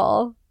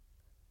harmful.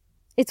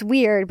 It's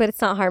weird, but it's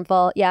not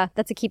harmful. Yeah,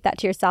 that's a keep that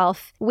to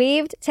yourself.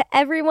 Waved to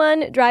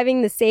everyone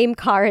driving the same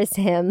car as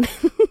him.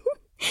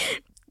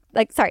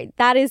 Like, sorry,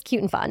 that is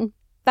cute and fun.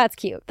 That's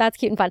cute. That's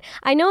cute and fun.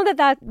 I know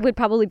that would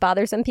probably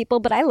bother some people,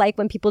 but I like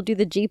when people do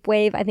the Jeep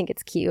wave. I think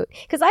it's cute.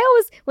 Because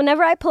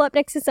whenever I pull up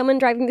next to someone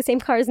driving the same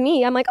car as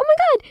me, I'm like, oh my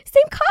God,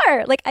 same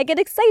car. Like, I get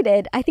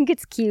excited. I think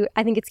it's cute.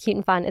 I think it's cute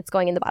and fun. It's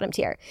going in the bottom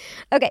tier.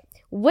 Okay.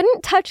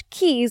 Wouldn't touch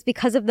keys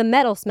because of the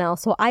metal smell,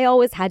 so I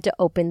always had to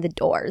open the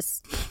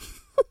doors.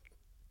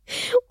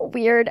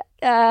 Weird.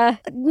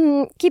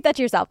 Keep that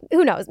to yourself.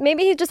 Who knows?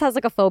 Maybe he just has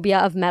like a phobia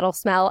of metal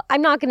smell.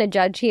 I'm not going to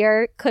judge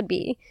here. Could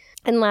be.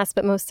 And last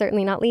but most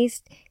certainly not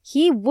least,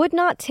 he would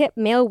not tip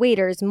male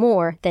waiters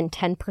more than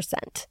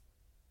 10%.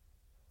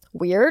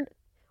 Weird.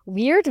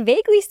 Weird,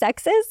 vaguely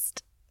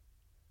sexist.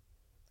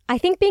 I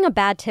think being a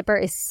bad tipper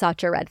is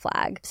such a red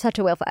flag. Such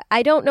a whale flag.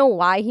 I don't know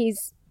why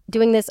he's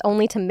doing this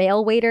only to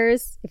male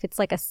waiters. If it's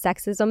like a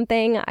sexism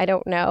thing, I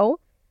don't know.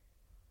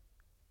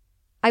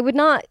 I would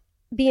not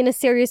be in a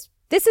serious...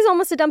 This is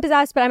almost a dump his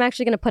ass, but I'm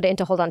actually going to put it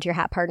into hold on to your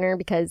hat partner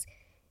because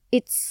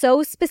it's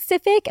so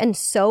specific and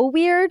so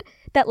weird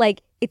that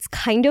like it's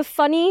kind of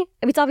funny.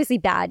 I mean, it's obviously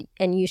bad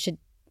and you should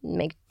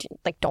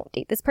don't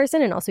date this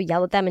person and also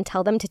yell at them and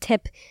tell them to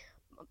tip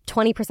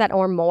 20%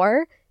 or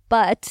more,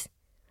 but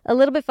a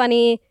little bit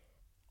funny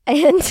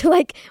and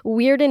like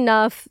weird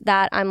enough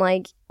that I'm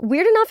like,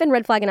 weird enough and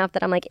red flag enough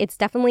that I'm like, it's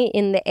definitely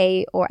in the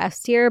A or S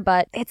tier,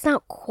 but it's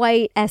not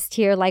quite S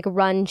tier, like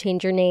run,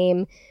 change your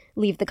name,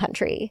 leave the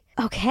country.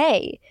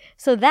 Okay,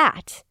 so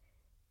that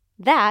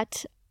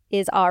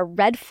is our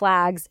red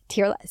flags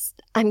tier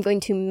list. I'm going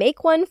to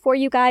make one for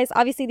you guys.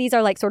 Obviously, these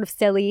are like sort of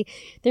silly.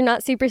 They're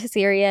not super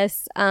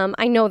serious.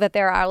 I know that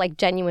there are like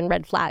genuine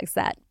red flags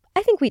that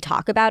I think we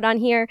talk about on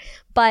here,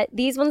 but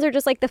these ones are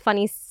just like the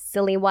funny,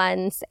 silly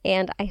ones.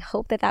 And I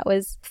hope that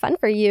was fun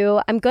for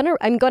you. I'm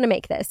gonna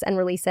make this and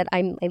release it.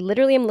 I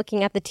literally am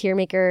looking at the tier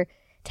maker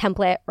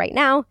template right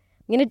now.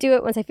 I'm gonna do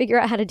it once I figure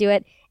out how to do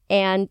it.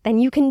 And then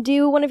you can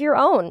do one of your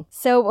own.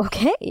 So,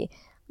 okay.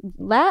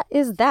 That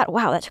is that.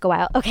 Wow, that took a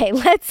while. Okay,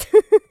 let's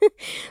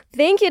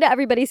thank you to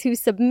everybody who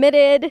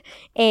submitted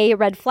a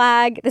red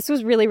flag. This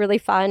was really, really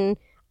fun.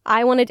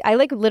 I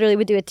like literally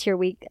would do a tier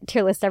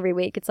list every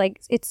week. It's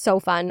like, it's so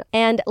fun.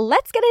 And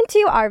let's get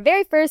into our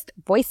very first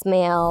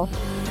voicemail.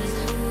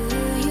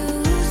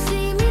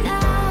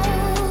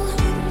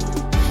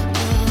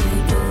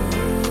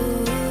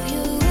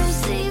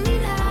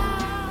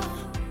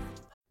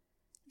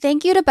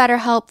 Thank you to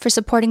BetterHelp for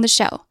supporting the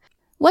show.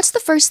 What's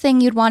the first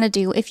thing you'd want to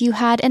do if you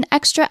had an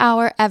extra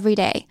hour every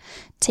day?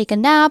 Take a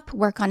nap,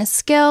 work on a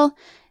skill.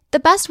 The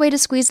best way to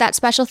squeeze that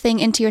special thing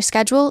into your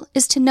schedule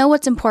is to know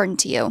what's important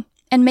to you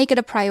and make it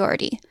a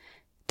priority.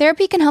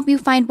 Therapy can help you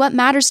find what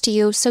matters to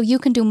you so you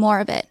can do more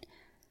of it.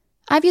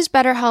 I've used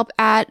BetterHelp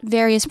at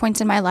various points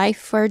in my life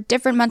for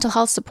different mental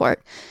health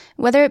support,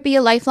 whether it be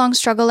a lifelong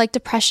struggle like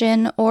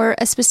depression or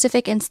a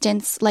specific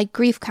instance like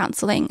grief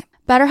counseling.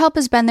 BetterHelp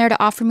has been there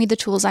to offer me the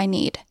tools I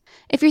need.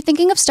 If you're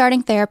thinking of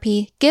starting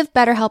therapy, give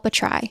BetterHelp a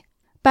try.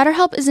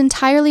 BetterHelp is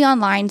entirely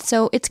online,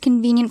 so it's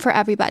convenient for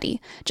everybody.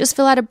 Just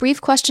fill out a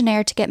brief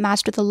questionnaire to get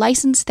matched with a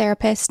licensed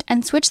therapist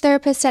and switch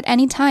therapists at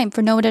any time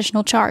for no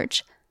additional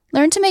charge.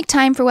 Learn to make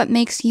time for what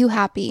makes you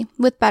happy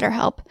with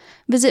BetterHelp.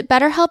 Visit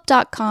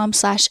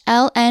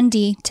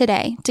betterhelp.com/LND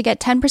today to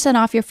get 10%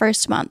 off your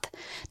first month.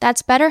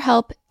 That's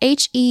BetterHelp,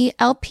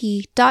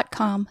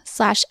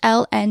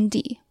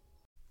 HELP.com/LND.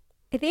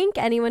 I think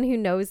anyone who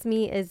knows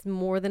me is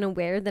more than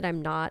aware that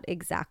I'm not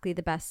exactly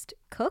the best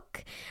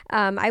cook.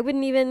 I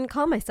wouldn't even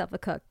call myself a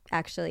cook,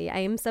 actually. I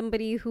am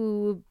somebody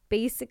who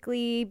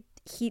basically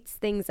heats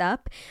things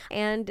up,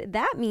 and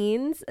that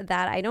means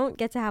that I don't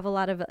get to have a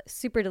lot of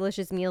super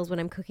delicious meals when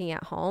I'm cooking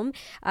at home,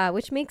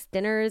 which makes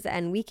dinners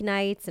and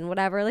weeknights and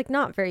whatever like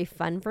not very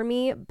fun for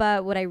me.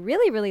 But what I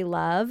really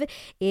love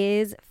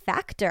is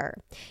Factor.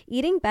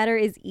 Eating better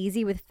is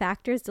easy with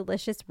Factor's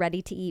delicious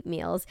ready-to-eat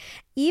meals.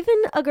 Even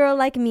a girl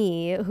like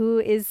me, who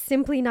is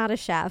simply not a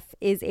chef,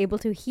 is able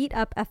to heat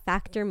up a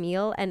Factor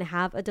meal and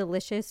have a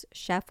delicious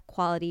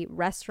chef-quality,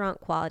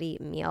 restaurant-quality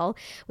meal,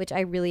 which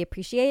I really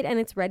appreciate, and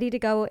it's ready to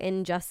go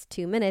in just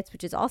 2 minutes,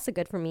 which is also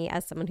good for me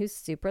as someone who's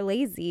super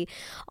lazy.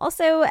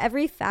 Also,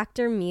 every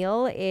Factor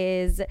meal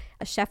is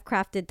a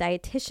chef-crafted,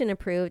 dietitian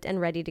approved,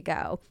 and ready to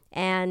go.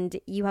 And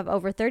you have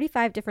over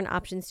 35 different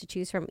options to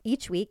choose from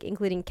each week,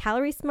 including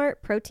Calorie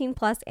Smart, Protein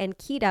Plus, and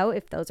Keto,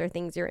 if those are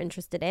things you're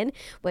interested in,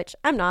 which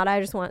I'm not. I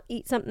just want to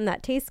eat something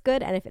that tastes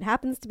good, and if it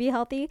happens to be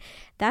healthy,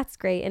 that's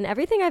great. And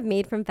everything I've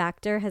made from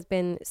Factor has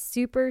been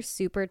super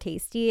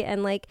tasty.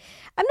 And like,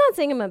 I'm not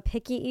saying I'm a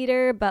picky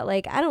eater, but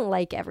like, I don't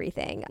like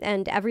everything,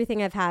 and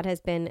everything I've had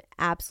has been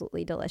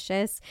absolutely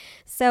delicious.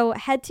 So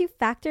head to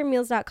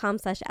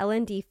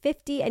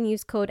factormeals.com/LND50 and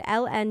use code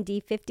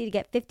LND50 to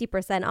get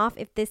 50% off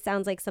if this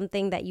sounds like something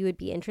that you would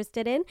be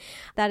interested in.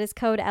 That is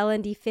code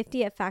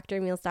LND50 at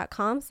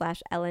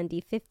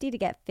factormeals.com/LND50 to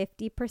get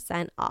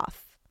 50%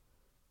 off.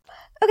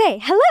 Okay,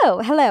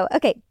 hello.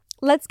 Okay,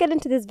 let's get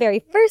into this very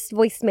first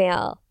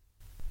voicemail.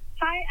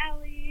 Hi,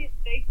 Ellie.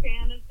 Big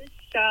fan of the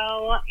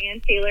show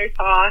and Taylor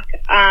Talk.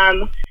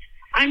 I'm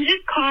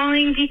just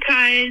calling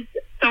because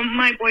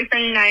my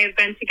boyfriend and I have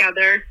been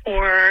together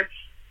for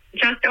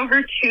just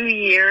over 2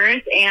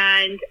 years,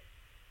 and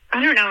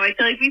I don't know, I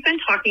feel like we've been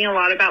talking a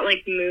lot about,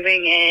 like,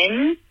 moving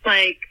in.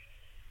 Like,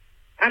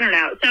 I don't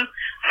know. So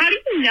how do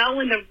you know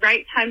when the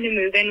right time to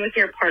move in with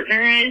your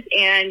partner is?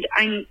 And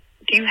do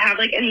you have,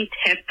 like, any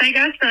tips, I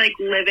guess, for, like,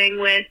 living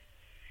with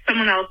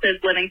someone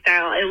else's living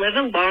style? I live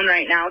alone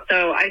right now,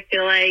 so I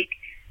feel like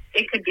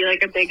it could be,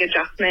 like, a big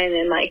adjustment.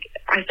 And, like,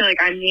 I feel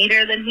like I'm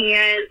neater than he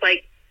is.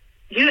 Like,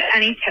 do you have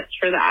any tips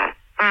for that?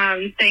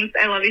 Thanks.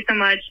 I love you so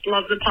much.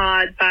 Love the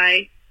pod.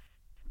 Bye.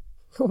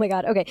 Oh my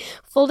God. Okay.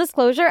 Full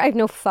disclosure, I have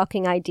no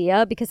fucking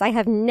idea because I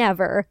have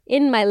never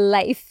in my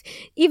life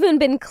even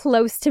been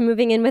close to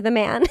moving in with a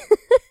man.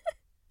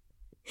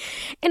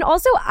 And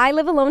also, I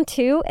live alone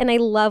too, and I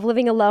love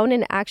living alone.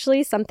 And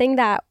actually, something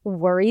that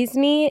worries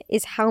me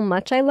is how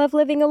much I love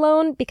living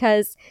alone,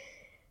 because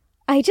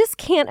I just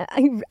can't,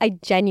 I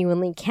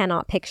genuinely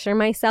cannot picture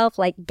myself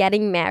like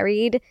getting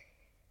married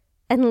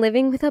and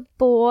living with a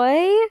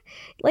boy.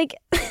 Like,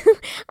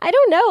 I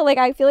don't know. Like,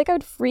 I feel like I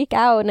would freak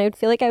out, and I would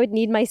feel like I would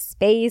need my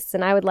space,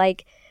 and I would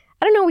like,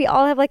 I don't know, we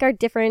all have like our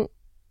different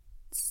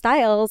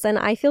styles, and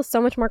I feel so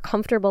much more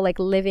comfortable like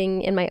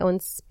living in my own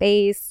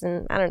space,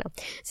 and I don't know.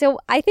 So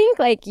I think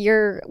like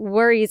your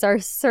worries are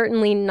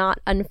certainly not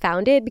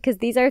unfounded, because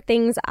these are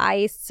things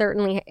I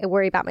certainly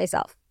worry about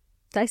myself.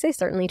 Did I say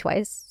certainly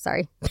twice?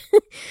 Sorry.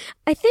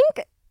 I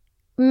think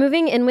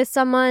moving in with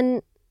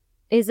someone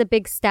is a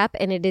big step,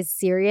 and it is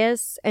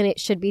serious, and it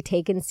should be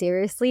taken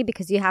seriously,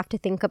 because you have to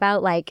think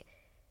about like,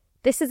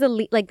 this is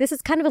this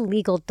is kind of a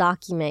legal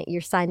document.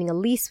 You're signing a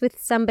lease with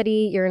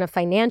somebody. You're in a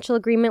financial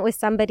agreement with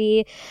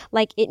somebody.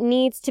 Like, it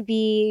needs to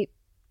be,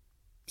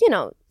 you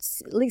know,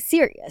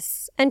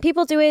 serious. And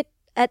people do it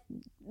at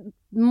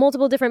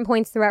multiple different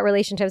points throughout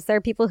relationships. There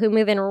are people who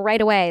move in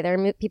right away. There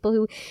are people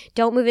who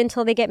don't move in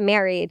until they get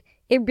married.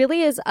 It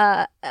really is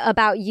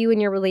about you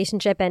and your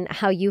relationship and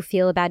how you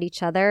feel about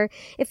each other.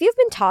 If you've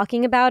been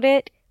talking about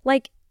it,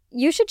 like,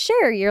 you should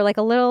share you're like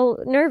a little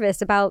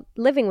nervous about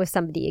living with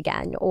somebody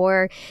again,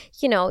 or,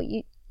 you know,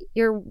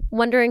 you're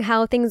wondering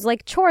how things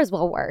like chores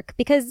will work,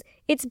 because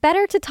it's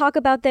better to talk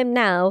about them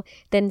now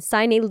than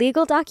sign a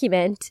legal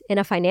document in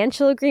a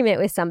financial agreement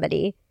with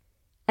somebody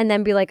and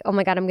then be like, oh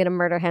my God, I'm going to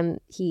murder him.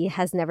 He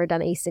has never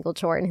done a single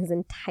chore in his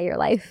entire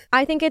life.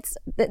 I think it's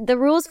the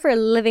rules for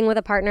living with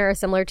a partner are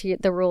similar to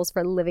the rules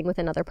for living with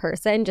another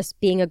person, just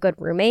being a good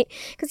roommate.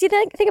 Because you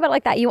think about it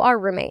like that, you are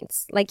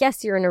roommates. Like,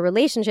 yes, you're in a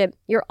relationship,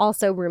 you're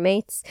also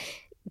roommates.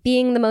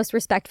 Being the most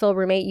respectful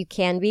roommate you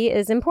can be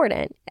is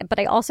important. But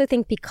I also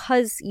think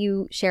because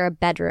you share a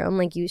bedroom,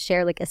 like you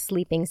share like a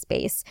sleeping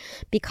space,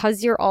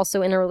 because you're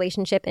also in a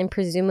relationship and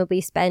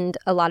presumably spend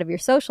a lot of your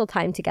social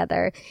time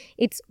together,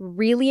 it's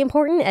really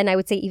important. And I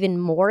would say even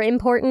more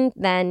important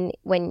than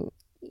when,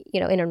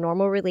 in a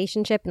normal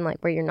relationship and like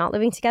where you're not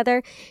living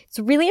together. It's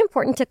really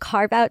important to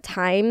carve out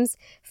times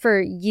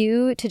for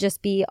you to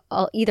just be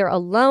either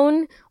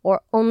alone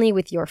or only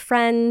with your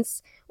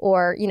friends,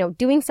 or,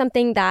 doing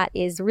something that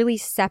is really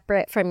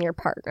separate from your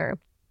partner.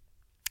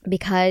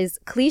 Because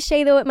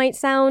cliche though it might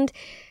sound,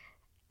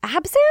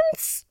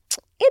 absence,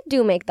 it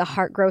do make the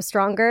heart grow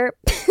stronger.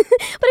 But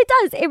it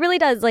does. It really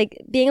does. Like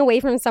being away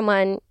from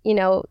someone,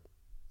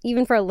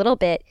 even for a little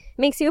bit,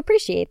 makes you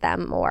appreciate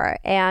them more.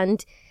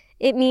 And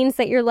it means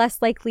that you're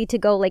less likely to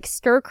go like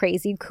stir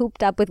crazy,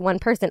 cooped up with one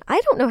person.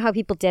 I don't know how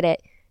people did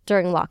it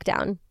during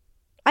lockdown.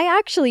 I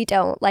actually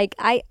don't. Like,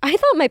 I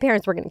thought my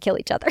parents were going to kill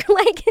each other.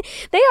 Like,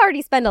 they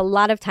already spend a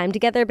lot of time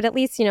together, but at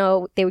least,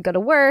 they would go to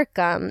work,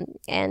 and,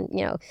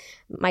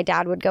 my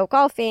dad would go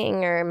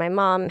golfing, or my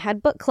mom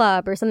had book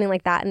club or something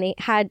like that, and they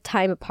had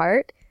time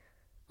apart.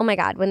 Oh my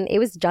God, when it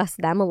was just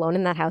them alone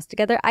in that house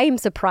together, I am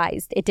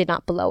surprised it did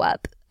not blow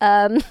up.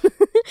 I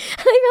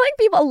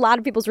feel like a lot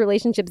of people's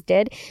relationships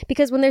did,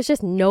 because when there's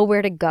just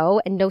nowhere to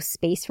go and no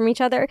space from each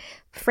other,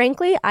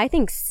 frankly, I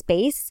think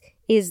space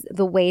is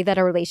the way that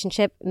a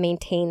relationship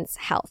maintains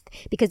health,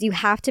 because you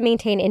have to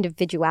maintain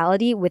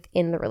individuality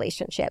within the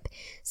relationship.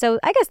 So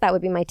I guess that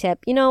would be my tip.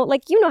 You know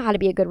how to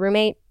be a good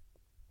roommate,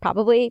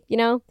 probably, you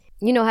know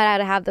how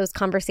to have those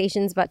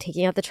conversations about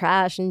taking out the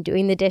trash and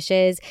doing the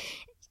dishes.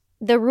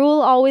 The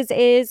rule always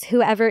is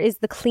whoever is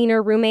the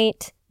cleaner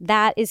roommate,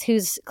 that is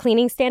whose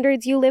cleaning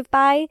standards you live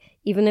by,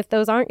 even if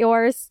those aren't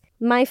yours.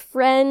 My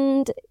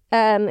friend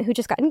who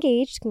just got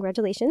engaged,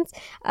 congratulations,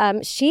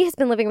 she has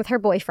been living with her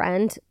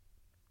boyfriend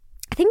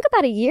I think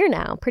about a year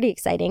now. Pretty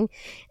exciting.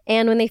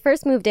 And when they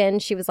first moved in,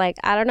 she was like,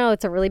 I don't know,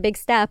 it's a really big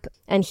step.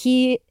 And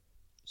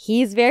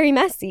he's very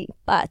messy,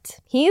 but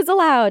he is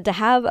allowed to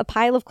have a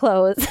pile of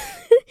clothes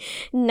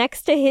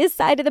next to his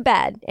side of the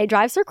bed. It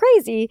drives her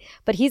crazy,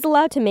 but he's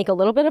allowed to make a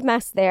little bit of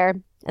mess there,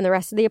 and the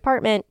rest of the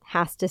apartment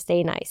has to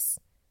stay nice.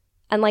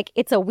 And like,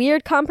 it's a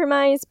weird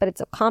compromise, but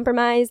it's a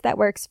compromise that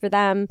works for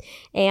them.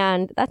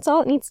 And that's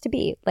all it needs to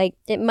be. Like,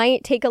 it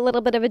might take a little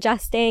bit of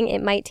adjusting.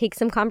 It might take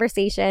some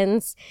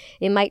conversations.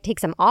 It might take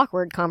some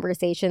awkward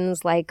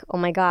conversations like, oh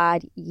my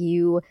God,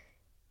 you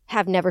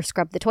have never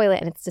scrubbed the toilet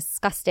and it's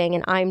disgusting.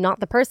 And I'm not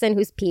the person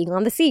who's peeing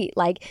on the seat.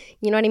 Like,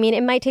 you know what I mean?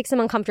 It might take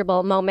some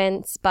uncomfortable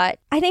moments, but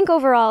I think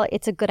overall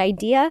it's a good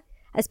idea,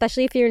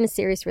 especially if you're in a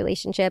serious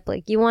relationship.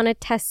 Like, you want to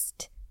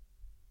test...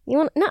 You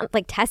want not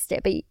like test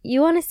it, but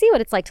you want to see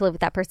what it's like to live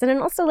with that person.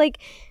 And also, like,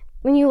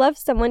 when you love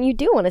someone, you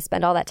do want to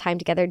spend all that time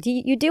together.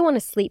 You do want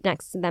to sleep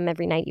next to them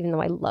every night, even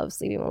though I love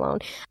sleeping alone.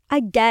 I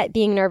get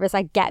being nervous.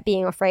 I get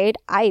being afraid.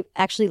 I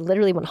actually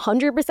literally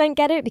 100%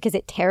 get it because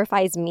it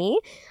terrifies me.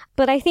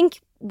 But I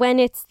think when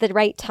it's the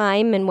right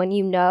time and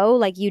when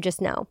like, you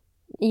just know.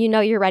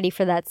 You're ready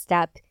for that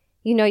step.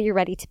 You're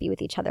ready to be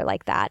with each other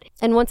like that.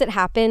 And once it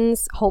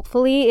happens,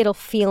 hopefully it'll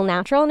feel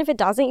natural. And if it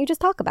doesn't, you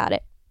just talk about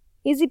it.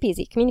 Easy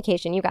peasy.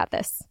 Communication. You got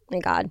this. My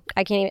God.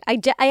 I can't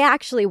even. I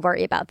actually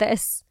worry about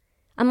this.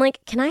 I'm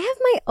like, can I have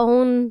my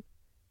own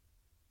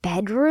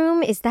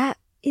bedroom? Is that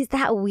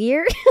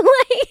weird?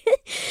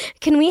 Like,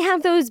 can we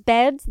have those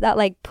beds that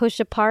like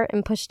push apart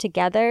and push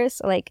together?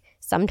 So like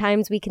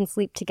sometimes we can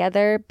sleep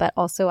together, but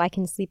also I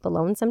can sleep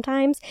alone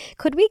sometimes.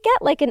 Could we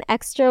get like an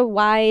extra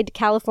wide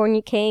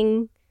California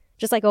king?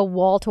 Just like a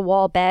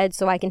wall-to-wall bed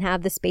so I can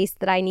have the space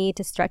that I need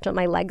to stretch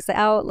my legs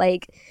out?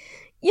 Like...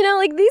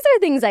 like these are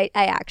things I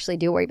actually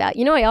do worry about.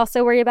 I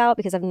also worry about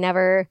because I've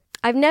never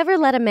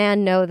let a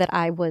man know that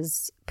I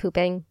was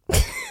pooping. I've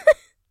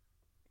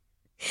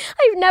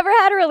never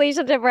had a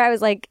relationship where I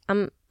was like,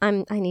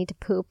 I need to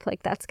poop.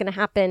 Like, that's going to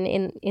happen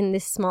in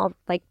this small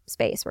like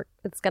space where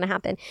it's going to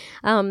happen.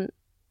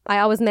 I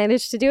always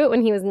managed to do it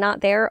when he was not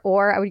there,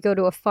 or I would go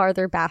to a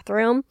farther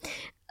bathroom.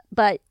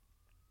 But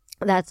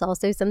that's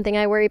also something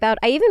I worry about.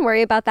 I even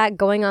worry about that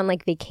going on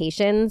like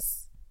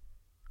vacations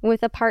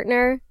with a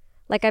partner.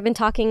 Like, I've been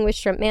talking with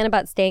Shrimp Man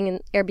about staying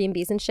in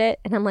Airbnbs and shit.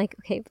 And I'm like,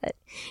 okay, but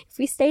if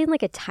we stay in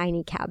like a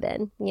tiny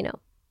cabin,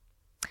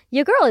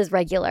 your girl is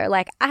regular.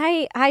 Like,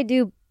 I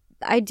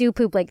do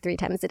poop like 3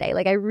 times a day.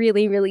 Like, I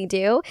really, really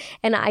do.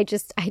 And I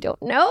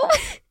don't know.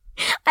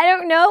 I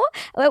don't know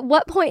at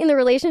what point in the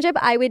relationship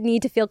I would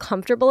need to feel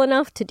comfortable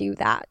enough to do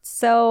that.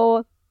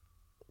 So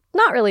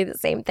not really the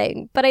same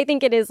thing. But I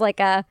think it is like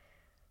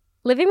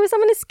living with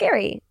someone is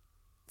scary,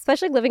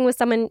 especially living with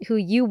someone who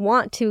you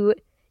want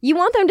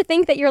them to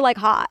think that you're like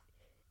hot.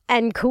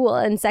 and cool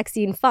and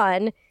sexy and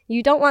fun.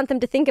 You don't want them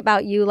to think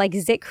about you like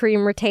zit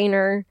cream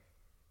retainer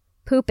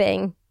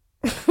pooping.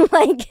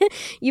 Like,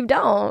 you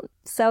don't.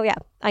 So yeah,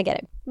 I get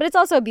it. But it's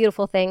also a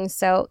beautiful thing.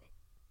 So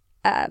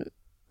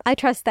I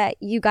trust that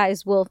you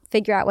guys will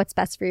figure out what's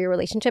best for your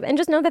relationship, and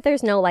just know that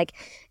there's no like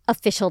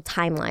official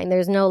timeline.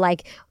 There's no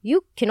like,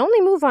 you can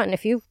only move on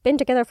if you've been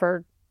together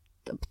for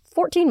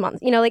 14 months.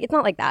 You know, like, it's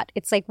not like that.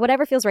 It's like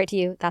whatever feels right to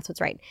you, that's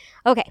what's right.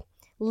 Okay,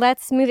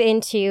 let's move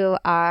into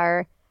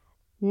our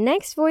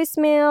next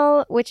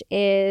voicemail, which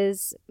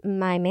is,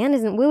 my man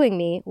isn't wooing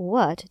me.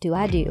 What do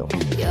I do?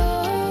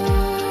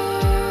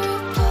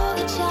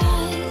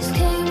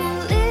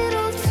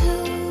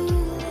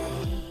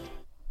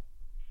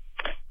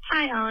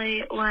 Hi,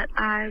 Ellie. What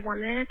I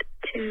wanted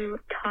to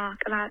talk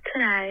about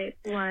today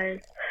was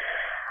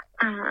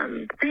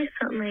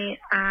recently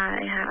I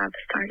have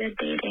started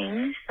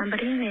dating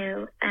somebody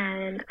new,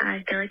 and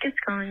I feel like it's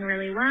going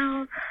really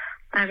well.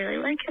 I really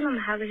like him. I'm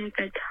having a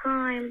good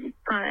time.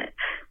 But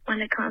when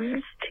it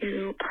comes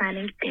to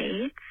planning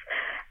dates,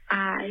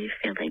 I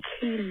feel like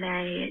he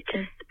may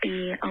just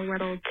be a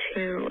little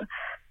too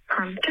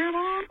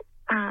comfortable.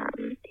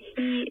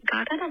 He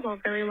got out of a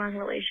really long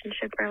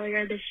relationship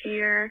earlier this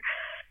year,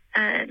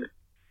 and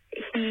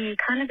he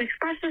kind of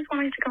expresses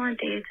wanting to go on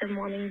dates and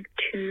wanting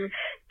to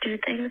do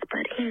things,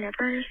 but he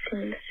never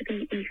seems to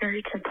be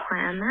eager to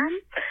plan them.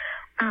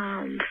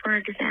 For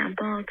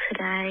example,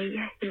 today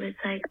he was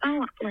like,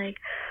 oh, like,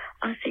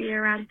 I'll see you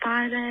around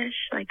 5-ish.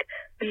 Like,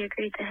 we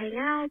agreed to hang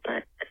out,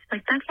 but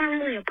like, that's not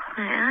really a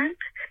plan.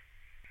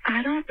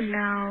 I don't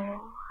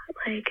know.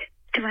 Like,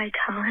 do I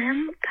tell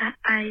him that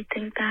I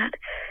think that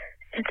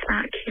it's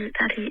not cute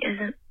that he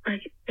isn't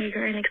like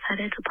eager and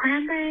excited to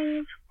plan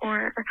things,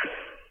 or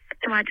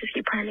do I just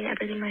keep planning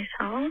everything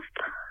myself?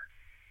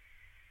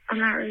 I'm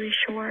not really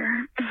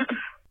sure.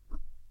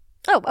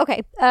 Oh,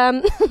 okay.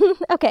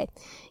 Okay.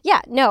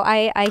 Yeah, no,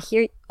 I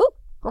hear, oh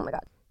my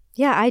God.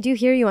 Yeah, I do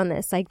hear you on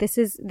this. Like, this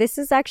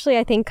is actually,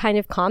 I think, kind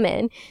of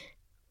common.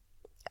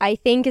 I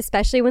think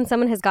especially when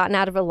someone has gotten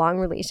out of a long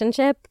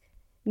relationship,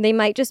 they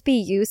might just be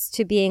used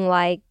to being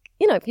like,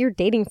 you know, if you're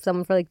dating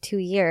someone for like 2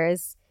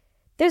 years,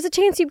 there's a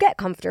chance you get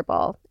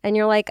comfortable and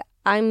you're like,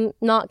 I'm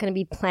not going to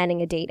be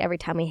planning a date every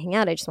time we hang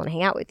out. I just want to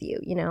hang out with you,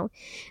 you know?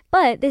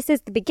 But this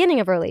is the beginning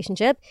of a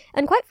relationship.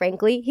 And quite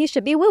frankly, he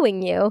should be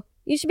wooing you.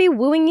 You should be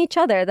wooing each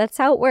other. That's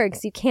how it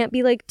works. You can't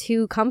be like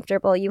too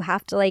comfortable. You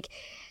have to like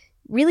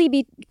really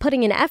be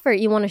putting in effort.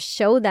 You want to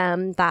show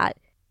them that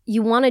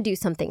you want to do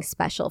something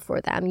special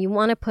for them. You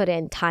want to put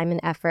in time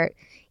and effort.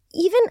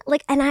 Even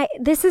like, and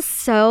this is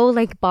so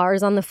like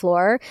bars on the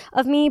floor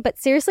of me, but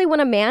seriously, when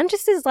a man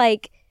just is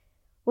like,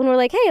 when we're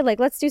like, hey, like,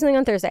 let's do something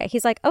on Thursday.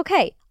 He's like,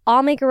 okay,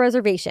 I'll make a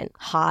reservation.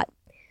 Hot,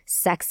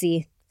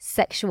 sexy,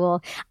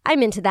 sexual.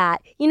 I'm into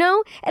that, you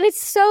know? And it's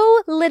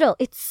so little.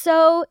 It's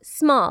so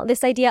small.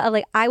 This idea of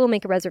like, I will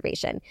make a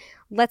reservation.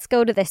 Let's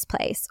go to this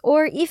place.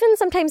 Or even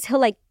sometimes he'll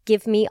like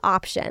give me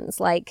options.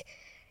 Like,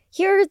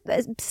 here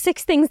are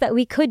 6 things that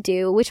we could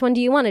do. Which one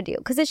do you want to do?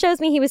 Because it shows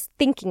me he was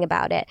thinking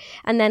about it.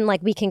 And then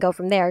like we can go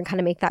from there and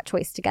kind of make that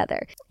choice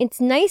together. It's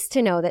nice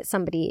to know that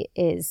somebody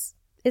is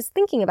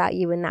thinking about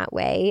you in that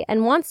way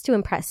and wants to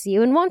impress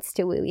you and wants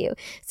to woo you.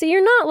 So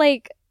you're not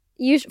like,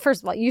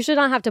 first of all, you should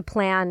not have to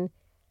plan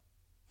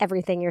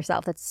everything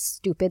yourself. That's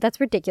stupid. That's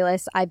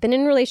ridiculous. I've been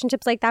in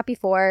relationships like that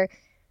before.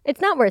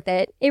 It's not worth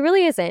it. It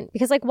really isn't.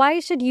 Because like, why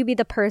should you be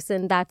the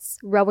person that's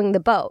rowing the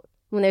boat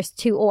when there's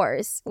 2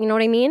 oars? You know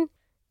what I mean?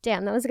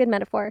 Damn, that was a good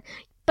metaphor.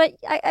 But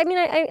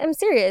I'm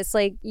serious.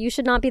 Like, you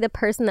should not be the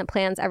person that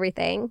plans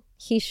everything.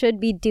 He should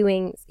be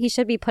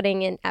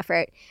putting in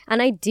effort.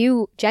 And I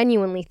do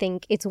genuinely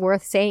think it's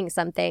worth saying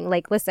something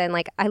like, listen,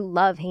 like, I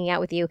love hanging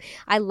out with you.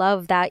 I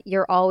love that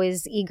you're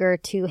always eager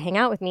to hang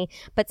out with me.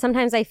 But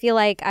sometimes I feel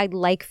like I'd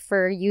like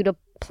for you to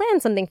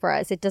plan something for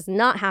us. It does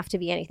not have to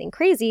be anything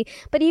crazy.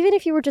 But even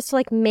if you were just to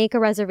like make a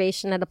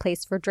reservation at a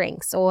place for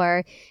drinks,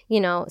 or,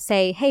 you know,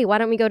 say, hey, why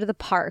don't we go to the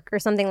park or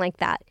something like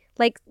that?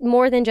 Like,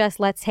 more than just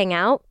let's hang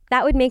out,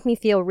 that would make me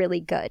feel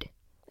really good.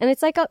 And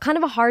it's like kind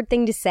of a hard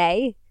thing to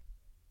say.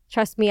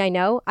 Trust me, I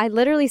know. I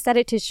literally said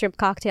it to Shrimp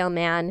Cocktail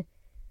Man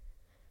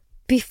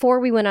before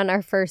we went on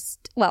our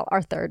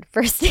third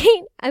first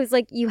date. I was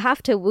like, you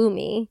have to woo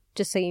me,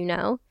 just so you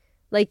know.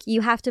 Like,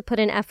 you have to put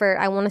in effort.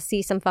 I want to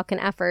see some fucking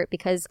effort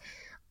because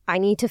I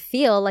need to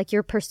feel like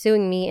you're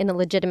pursuing me in a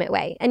legitimate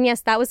way. And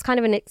yes, that was kind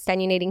of an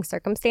extenuating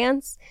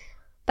circumstance.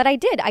 But I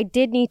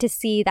did need to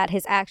see that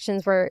his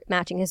actions were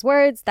matching his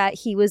words, that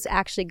he was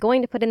actually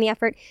going to put in the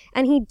effort.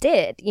 And he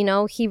did, you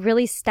know, he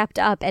really stepped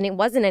up, and it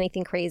wasn't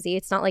anything crazy.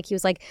 It's not like he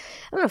was like,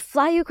 I'm going to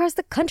fly you across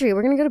the country.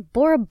 We're going to go to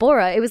Bora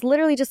Bora. It was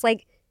literally just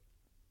like,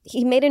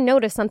 he made a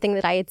note of something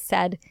that I had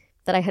said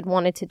that I had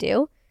wanted to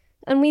do.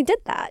 And we did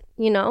that,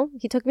 you know,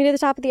 he took me to the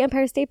top of the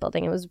Empire State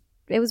Building. It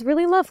was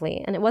really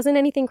lovely, and it wasn't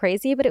anything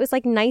crazy, but it was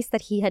like nice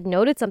that he had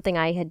noted something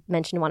I had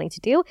mentioned wanting to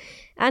do,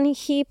 and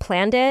he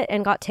planned it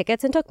and got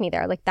tickets and took me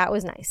there. Like, that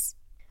was nice.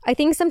 I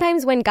think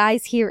sometimes when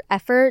guys hear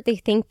effort, they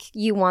think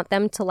you want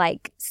them to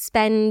like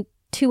spend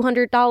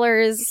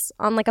 $200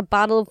 on like a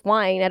bottle of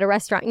wine at a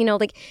restaurant. You know,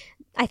 like,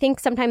 I think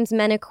sometimes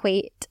men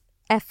equate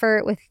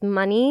effort with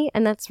money,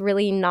 and that's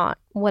really not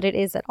what it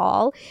is at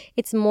all.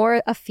 It's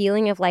more a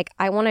feeling of like,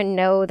 I want to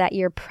know that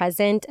you're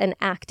present and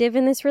active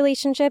in this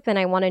relationship, and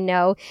I want to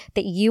know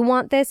that you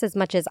want this as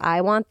much as I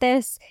want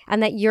this,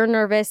 and that you're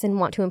nervous and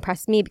want to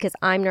impress me because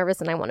I'm nervous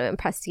and I want to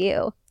impress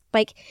you.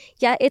 Like,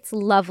 yeah, it's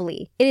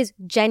lovely. It is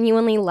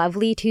genuinely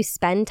lovely to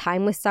spend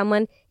time with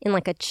someone in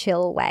like a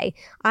chill way.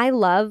 I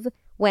love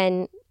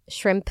when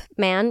Shrimp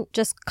Man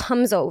just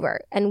comes over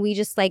and we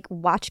just like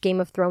watch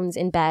Game of Thrones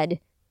in bed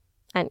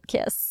and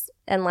kiss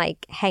and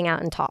like hang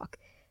out and talk.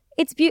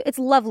 It's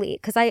lovely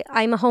because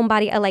I'm a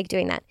homebody. I like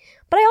doing that.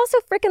 But I also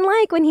freaking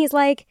like when he's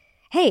like,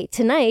 hey,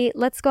 tonight,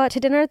 let's go out to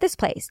dinner at this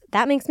place.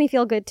 That makes me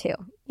feel good too.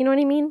 You know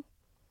what I mean?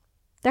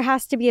 There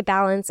has to be a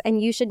balance,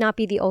 and you should not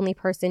be the only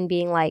person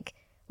being like,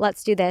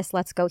 let's do this,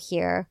 let's go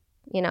here,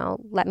 you know,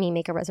 let me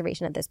make a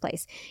reservation at this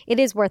place. It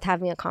is worth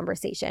having a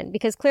conversation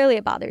because clearly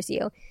it bothers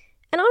you.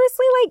 And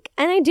honestly, like,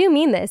 and I do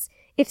mean this,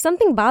 if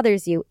something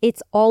bothers you,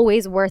 it's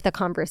always worth a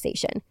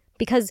conversation.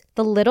 Because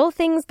the little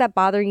things that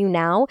bother you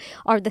now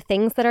are the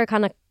things that are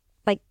kind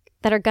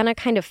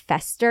of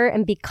fester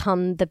and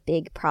become the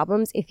big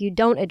problems if you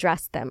don't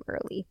address them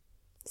early.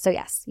 So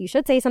yes, you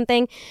should say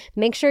something.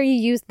 Make sure you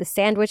use the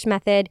sandwich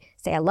method.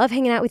 Say, I love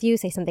hanging out with you.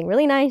 Say something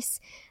really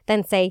nice.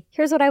 Then say,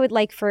 here's what I would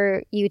like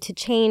for you to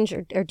change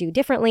or do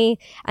differently,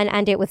 and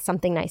end it with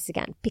something nice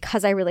again,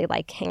 because I really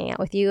like hanging out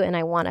with you and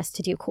I want us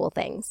to do cool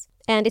things.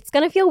 And it's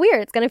going to feel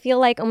weird. It's going to feel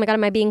like, oh my God,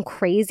 am I being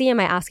crazy? Am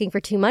I asking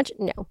for too much?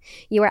 No,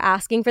 you are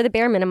asking for the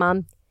bare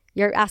minimum.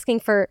 You're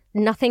asking for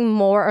nothing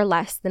more or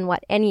less than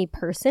what any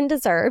person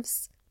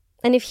deserves.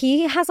 And if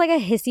he has like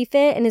a hissy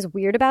fit and is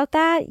weird about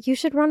that, you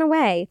should run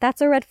away.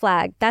 That's a red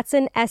flag. That's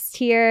an S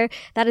tier.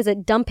 That is a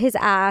dump his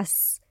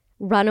ass,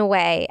 run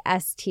away,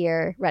 S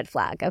tier red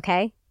flag.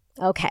 Okay?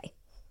 Okay.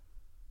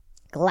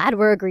 Glad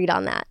we're agreed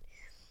on that.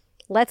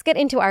 Let's get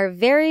into our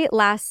very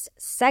last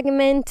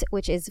segment,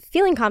 which is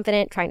feeling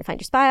confident, trying to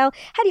find your style.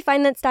 How do you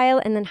find that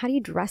style? And then how do you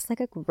dress like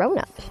a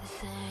grown-up?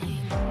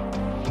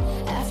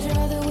 After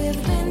all that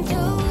we've been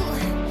through,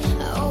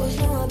 I always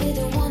knew I'd be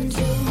the one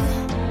to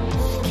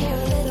care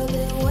a little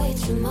bit way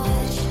too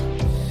much.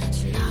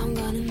 So now I'm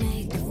gonna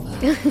make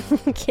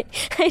Okay.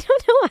 I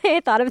don't know why I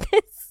thought of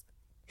this.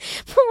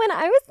 But when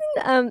I was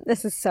in,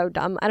 this is so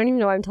dumb. I don't even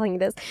know why I'm telling you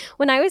this.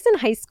 When I was in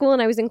high school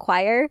and I was in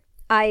choir,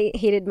 I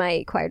hated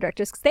my choir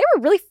directors because they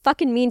were really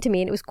fucking mean to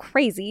me and it was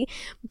crazy.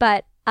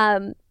 But,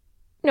 I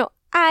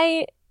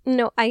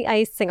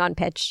sing on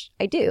pitch.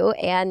 I do.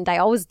 And I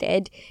always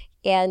did.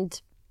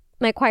 And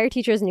my choir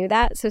teachers knew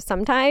that. So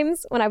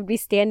sometimes when I would be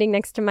standing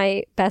next to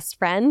my best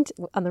friend,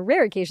 on the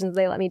rare occasions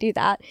they let me do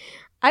that,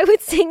 I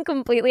would sing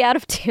completely out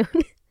of tune.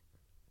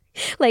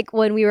 Like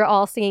when we were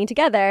all singing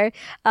together.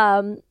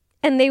 And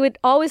they would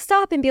always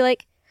stop and be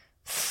like,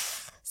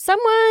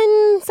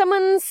 someone's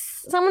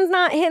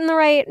not hitting the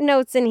right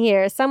notes in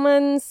here.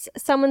 Someone's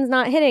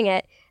not hitting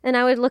it. And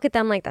I would look at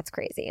them like, that's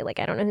crazy. Like,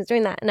 I don't know who's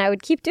doing that. And I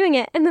would keep doing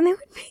it. And then they would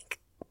make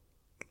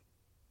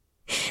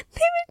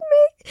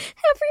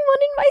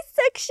everyone in my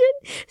section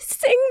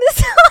sing the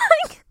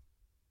song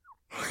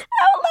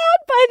out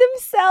loud by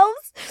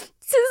themselves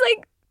to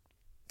like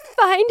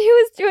find who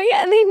was doing it,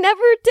 and they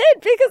never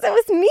did because it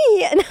was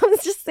me and I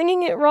was just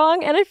singing it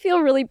wrong, and I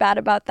feel really bad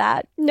about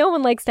that. No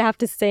one likes to have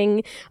to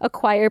sing a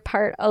choir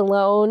part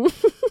alone.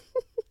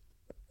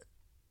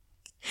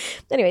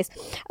 Anyways,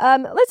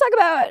 let's talk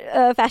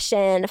about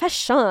fashion.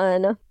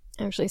 I'm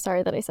actually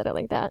sorry that I said it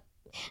like that.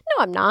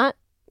 No, I'm not.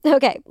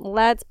 Okay,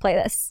 let's play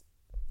this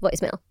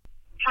voicemail.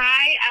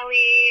 Hi,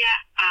 Ellie.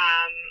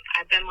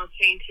 I've been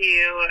listening to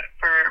you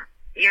for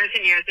years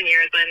and years and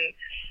years, and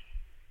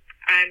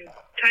I'm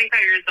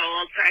 25 years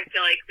old, so I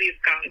feel like we've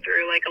gone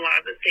through like a lot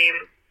of the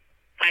same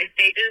life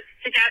stages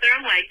together,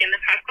 like in the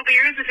past couple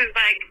years, which is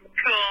like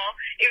cool,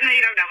 even though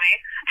you don't know me.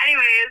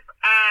 Anyways,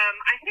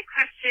 I had a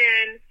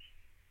question.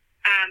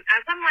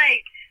 As I'm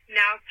like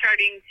now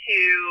starting to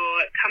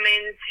come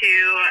into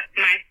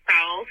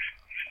myself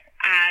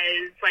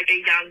as like a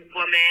young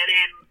woman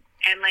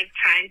and like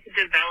trying to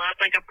develop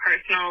like a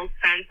personal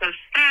sense of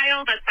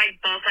style that's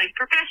like both like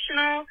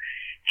professional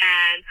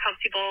and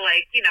helps people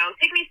like, you know,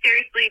 take me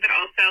seriously, but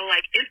also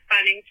like is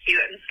fun and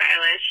cute and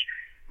stylish.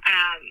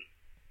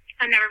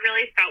 I never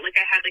really felt like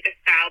I had like a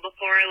style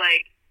before.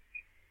 Like,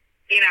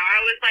 you know,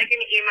 I was like an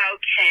emo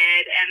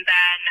kid, and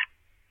then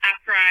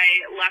after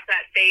I left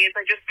that phase,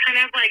 I just kind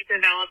of like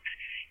developed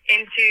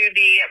into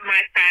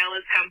my style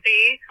is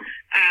comfy,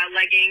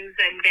 leggings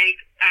and big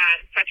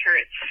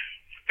sweatshirts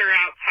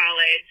throughout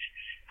college.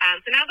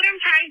 So now that I'm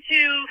trying to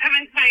come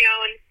into my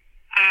own,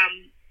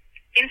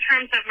 in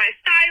terms of my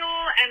style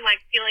and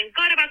like feeling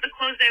good about the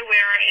clothes I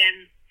wear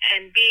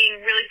and being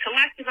really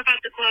selective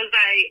about the clothes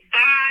I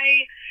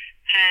buy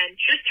and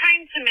just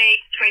trying to make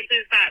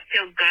choices that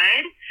feel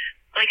good.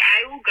 Like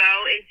I will go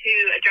into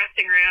a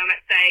dressing room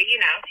at say,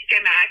 you know, TJ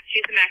Maxx,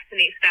 she's a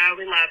Maxxinista,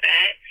 we love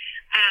it.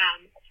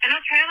 And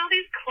I'll try on all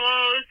these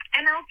clothes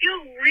and I'll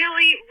feel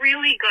really,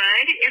 really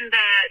good in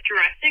the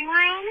dressing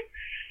room.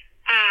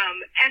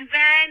 And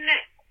then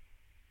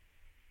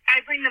I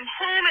bring them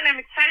home and I'm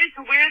excited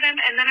to wear them,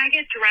 and then I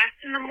get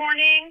dressed in the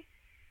morning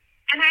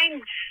and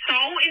I'm so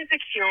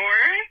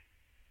insecure.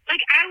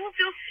 Like, I will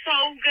feel so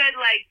good,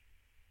 like,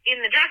 in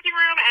the dressing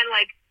room and,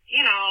 like,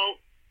 you know,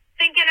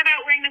 thinking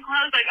about wearing the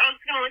clothes, like, oh,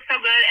 it's going to look so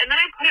good. And then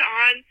I put it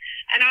on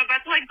and I'm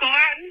about to, like, go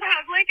out in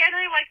public and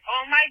I'm like,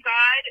 oh my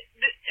God,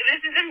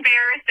 this is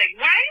embarrassing.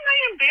 Why am I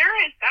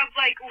embarrassed of,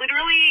 like,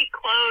 literally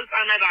clothes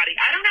on my body?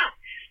 I don't know.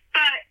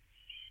 But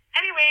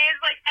anyways,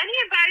 like, any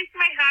advice you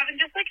might have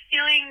and just, like,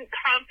 feeling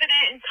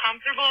confident and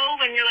comfortable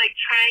when you're, like,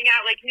 trying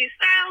out, like, new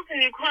styles and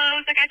new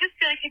clothes. Like, I just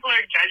feel like people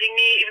are judging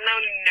me even though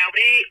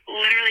nobody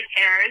literally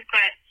cares.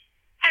 But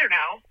I don't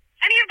know.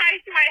 Any advice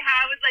you might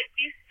have would, like,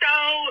 be so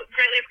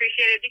greatly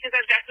appreciated, because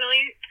I've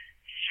definitely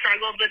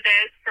struggled with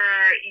this for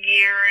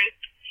years.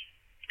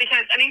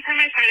 Because anytime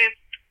I try to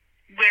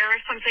wear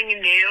something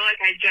new, like,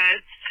 I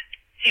just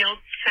feel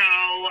so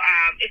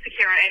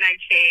insecure and I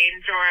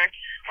change, or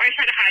I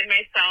try to hide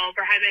myself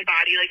or hide my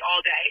body, like,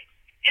 all day.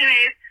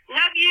 Anyways,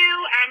 love you.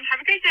 Have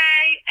a great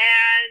day,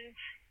 and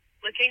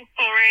looking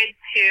forward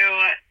to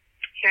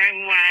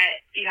hearing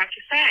what you have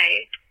to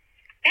say.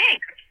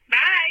 Thanks.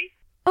 Bye.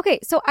 Okay,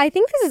 so I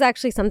think this is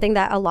actually something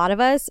that a lot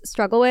of us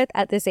struggle with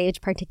at this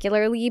age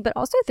particularly, but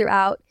also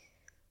throughout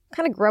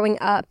kind of growing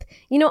up.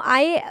 You know,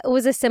 I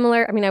was a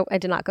similar, I mean, I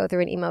did not go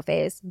through an emo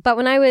phase, but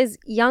when I was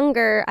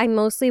younger, I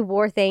mostly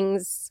wore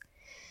things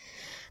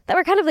that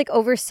were kind of like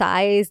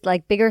oversized,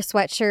 like bigger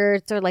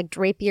sweatshirts or like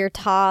drapier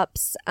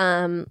tops.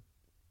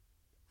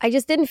 I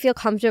just didn't feel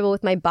comfortable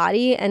with my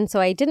body, and so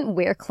I didn't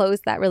wear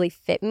clothes that really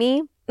fit me.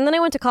 And then I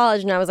went to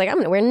college and I was like, I'm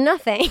going to wear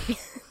nothing.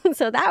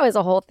 So that was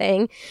a whole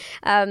thing.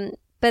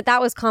 But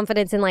that was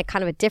confidence in like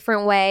kind of a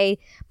different way.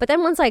 But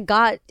then once I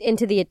got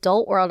into the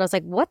adult world, I was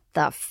like, what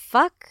the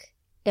fuck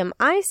am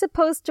I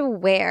supposed to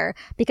wear?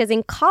 Because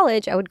in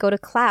college, I would go to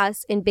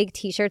class in big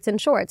t-shirts and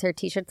shorts, or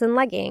t-shirts and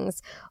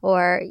leggings,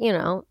 or, you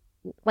know,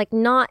 like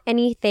not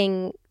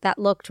anything that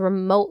looked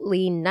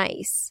remotely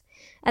nice.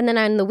 And then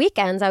on the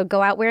weekends, I would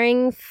go out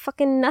wearing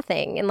fucking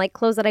nothing and like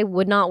clothes that I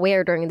would not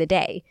wear during the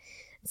day.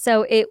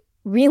 So it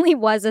really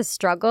was a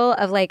struggle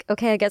of like,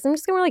 okay, I guess I'm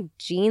just gonna wear like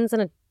jeans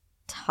and a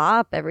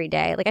top every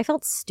day. Like, I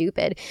felt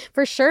stupid.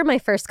 For sure, my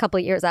first couple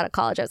of years out of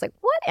college, I was like,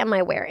 what am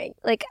I wearing?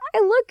 Like, I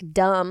look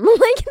dumb.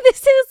 Like,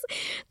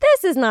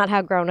 this is not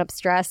how grown-ups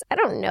dress. I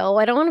don't know.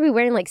 I don't want to be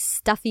wearing like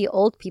stuffy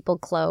old people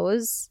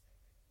clothes.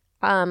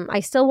 I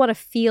still want to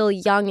feel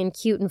young and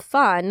cute and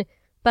fun,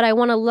 but I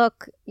want to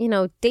look, you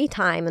know,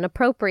 daytime and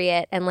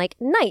appropriate and like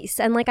nice,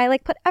 and like I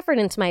like put effort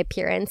into my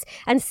appearance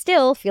and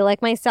still feel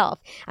like myself.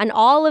 And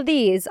all of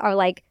these are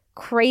like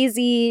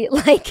crazy,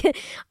 like,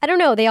 I don't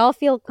know, they all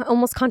feel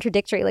almost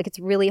contradictory. Like, it's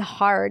really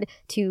hard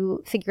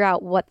to figure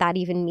out what that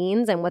even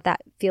means and what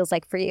that feels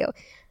like for you.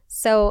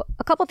 So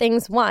a couple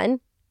things. One,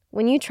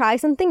 when you try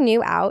something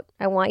new out,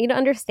 I want you to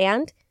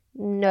understand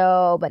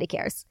nobody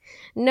cares.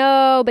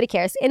 Nobody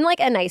cares in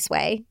like a nice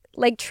way.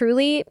 Like,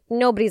 truly,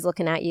 nobody's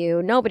looking at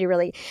you. No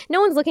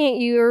one's looking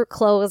at your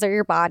clothes or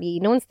your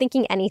body. No one's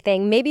thinking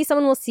anything. Maybe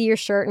someone will see your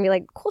shirt and be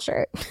like, cool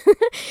shirt.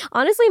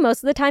 Honestly,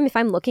 most of the time, if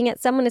I'm looking at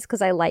someone, it's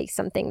because I like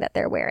something that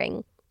they're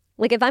wearing.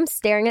 Like, if I'm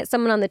staring at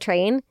someone on the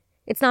train,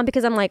 it's not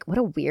because I'm like, what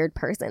a weird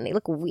person. They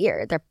look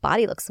weird. Their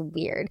body looks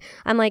weird.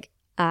 I'm like,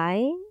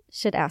 I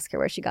should ask her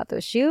where she got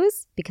those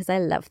shoes because I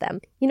love them.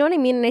 You know what I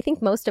mean? And I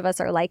think most of us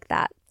are like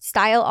that.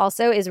 Style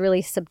also is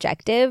really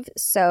subjective.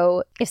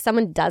 So if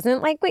someone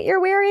doesn't like what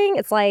you're wearing,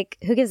 it's like,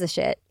 who gives a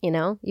shit? You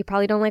know, you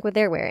probably don't like what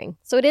they're wearing.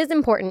 So it is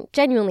important,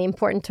 genuinely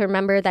important, to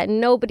remember that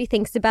nobody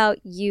thinks about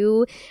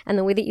you and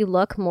the way that you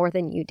look more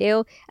than you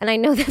do. And I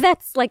know that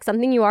that's like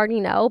something you already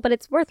know, but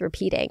it's worth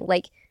repeating.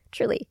 Like,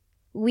 truly,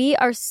 we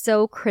are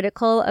so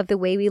critical of the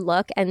way we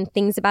look and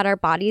things about our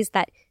bodies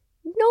that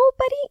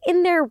nobody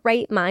in their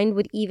right mind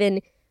would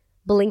even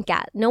blink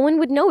at. No one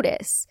would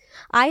notice.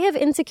 I have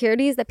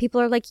insecurities that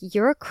people are like,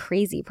 you're a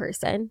crazy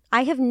person.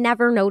 I have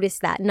never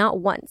noticed that, not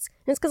once.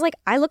 And it's because like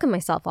I look at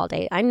myself all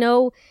day. I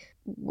know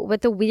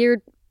what the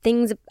weird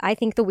things I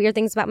think the weird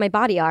things about my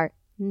body are.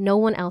 No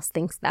one else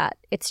thinks that.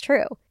 It's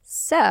true.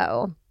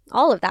 So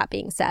all of that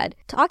being said,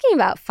 talking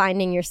about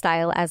finding your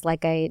style as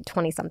like a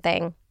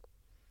 20-something,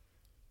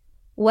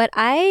 what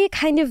I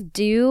kind of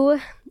do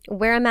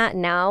where I'm at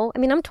now, I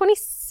mean, I'm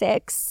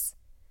 26,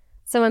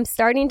 so I'm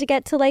starting to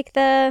get to like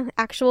the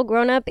actual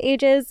grown-up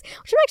ages,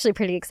 which I'm actually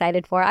pretty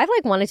excited for. I've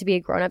like wanted to be a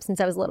grown-up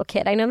since I was a little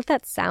kid. I know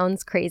that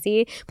sounds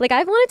crazy, but like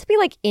I've wanted to be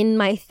like in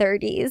my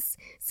 30s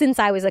since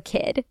I was a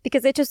kid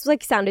because it just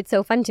like sounded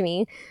so fun to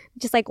me.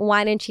 Just like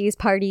wine and cheese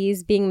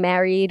parties, being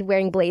married,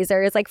 wearing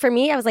blazers. Like for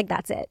me, I was like,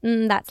 that's it.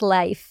 That's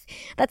life.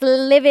 That's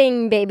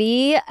living,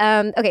 baby.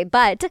 Okay,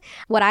 but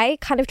what I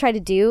kind of try to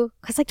do,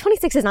 because like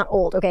 26 is not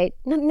old, okay?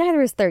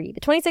 Neither is 30,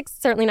 but 26 is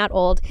certainly not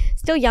old.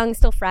 Still young,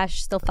 still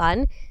fresh, still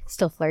fun,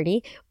 still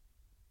flirty.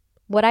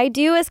 What I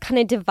do is kind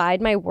of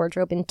divide my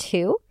wardrobe in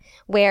two,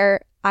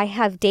 where I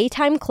have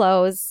daytime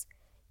clothes,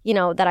 you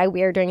know, that I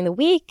wear during the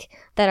week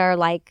that are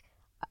like,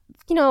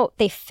 you know,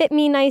 they fit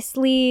me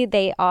nicely.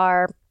 They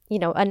are, you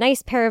know, a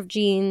nice pair of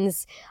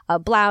jeans, a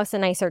blouse, a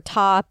nicer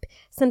top,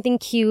 something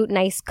cute,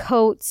 nice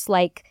coats,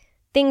 like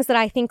things that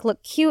I think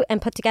look cute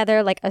and put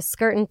together, like a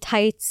skirt and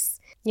tights,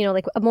 you know,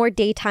 like a more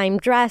daytime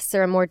dress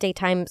or a more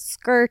daytime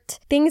skirt.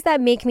 Things that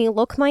make me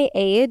look my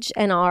age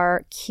and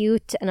are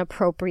cute and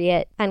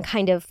appropriate and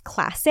kind of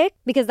classic,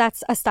 because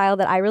that's a style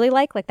that I really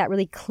like that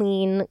really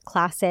clean,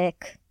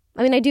 classic.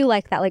 I mean, I do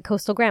like that like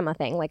coastal grandma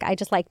thing. Like, I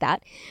just like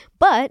that.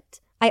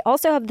 But I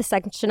also have the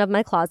section of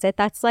my closet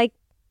that's like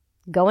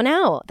going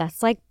out.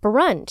 That's like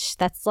brunch.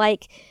 That's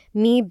like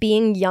me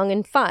being young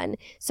and fun.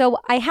 So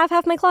I have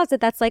half my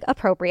closet that's like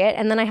appropriate,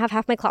 and then I have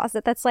half my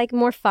closet that's like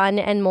more fun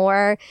and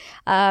more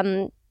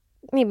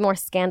maybe more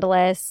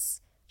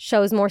scandalous,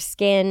 shows more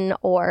skin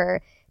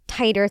or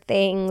tighter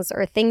things,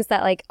 or things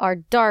that like are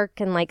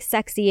dark and like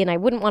sexy and I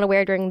wouldn't want to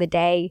wear during the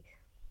day.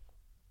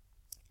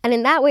 And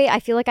in that way, I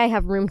feel like I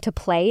have room to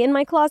play in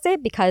my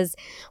closet, because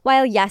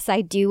while yes,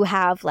 I do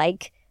have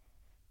like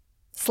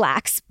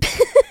slacks,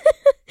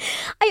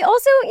 I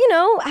also, you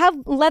know,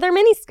 have leather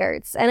mini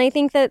skirts. And I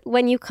think that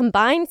when you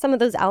combine some of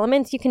those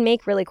elements, you can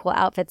make really cool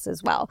outfits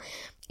as well.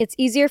 It's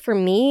easier for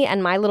me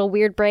and my little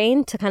weird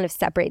brain to kind of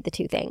separate the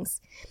two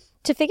things.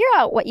 To figure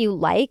out what you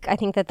like, I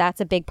think that that's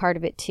a big part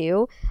of it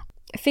too.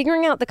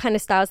 Figuring out the kind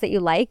of styles that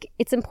you like,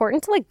 it's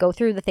important to like go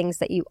through the things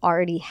that you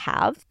already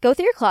have. Go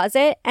through your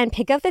closet and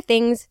pick up the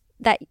things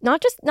that,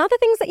 not the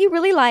things that you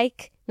really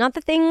like, not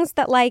the things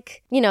that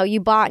like, you know, you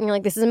bought and you're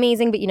like, this is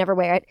amazing, but you never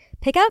wear it.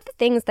 Pick out the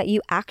things that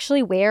you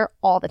actually wear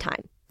all the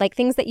time, like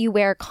things that you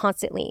wear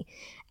constantly.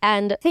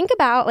 And think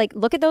about, like,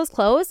 look at those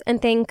clothes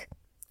and think,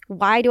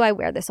 why do I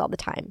wear this all the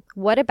time?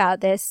 What about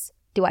this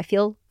do I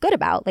feel good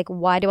about? Like,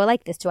 why do I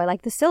like this? Do I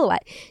like the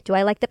silhouette? Do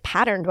I like the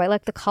pattern? Do I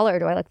like the color?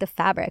 Do I like the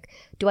fabric?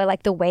 Do I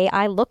like the way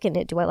I look in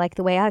it? Do I like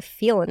the way I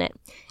feel in it?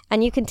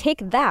 And you can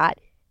take that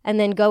and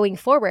then going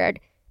forward,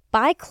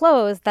 buy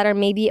clothes that are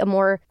maybe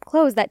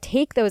clothes that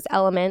take those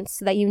elements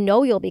so that you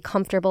know you'll be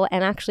comfortable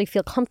and actually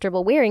feel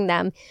comfortable wearing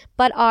them,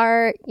 but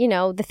are, you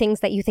know, the things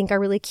that you think are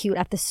really cute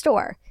at the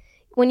store.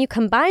 When you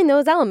combine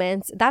those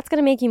elements, that's going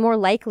to make you more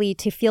likely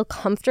to feel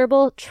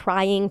comfortable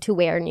trying to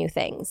wear new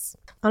things.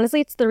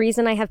 Honestly, it's the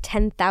reason I have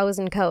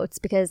 10,000 coats,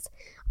 because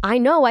I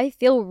know I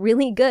feel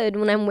really good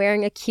when I'm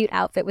wearing a cute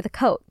outfit with a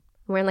coat.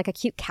 I'm wearing like a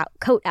cute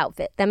coat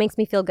outfit. That makes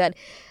me feel good.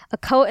 A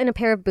coat and a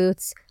pair of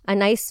boots, a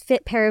nice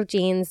fit pair of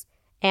jeans,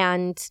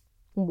 and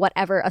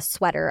whatever, a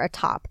sweater, a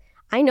top.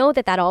 I know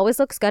that always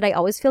looks good. I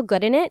always feel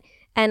good in it.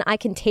 And I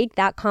can take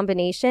that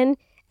combination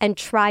and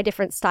try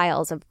different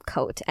styles of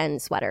coat and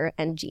sweater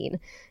and jean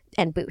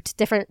and boot,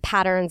 different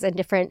patterns and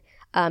different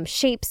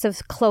shapes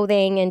of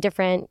clothing and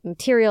different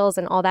materials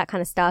and all that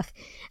kind of stuff.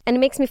 And it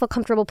makes me feel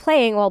comfortable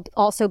playing while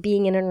also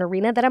being in an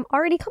arena that I'm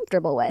already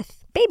comfortable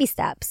with. Baby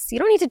steps. You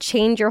don't need to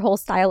change your whole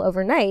style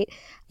overnight.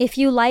 If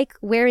you like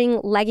wearing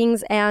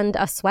leggings and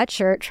a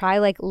sweatshirt, try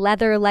like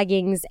leather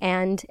leggings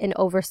and an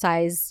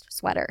oversized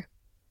sweater.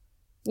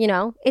 You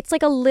know, it's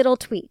like a little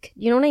tweak.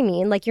 You know what I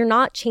mean? Like, you're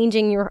not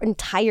changing you're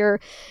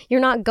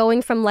not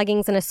going from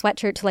leggings and a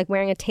sweatshirt to like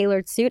wearing a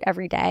tailored suit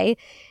every day.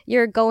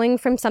 You're going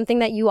from something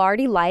that you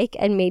already like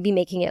and maybe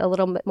making it a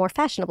little bit more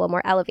fashionable,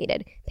 more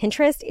elevated.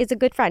 Pinterest is a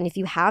good friend. If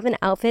you have an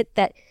outfit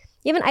that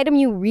you have an item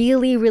you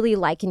really, really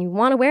like and you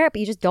want to wear it, but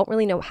you just don't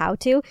really know how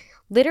to,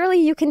 literally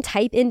you can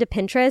type into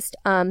Pinterest,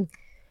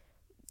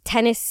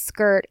 tennis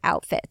skirt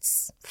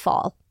outfits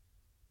fall.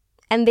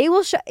 And they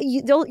will show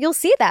you, you'll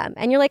see them.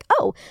 And you're like,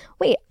 oh,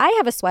 wait, I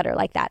have a sweater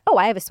like that. Oh,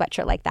 I have a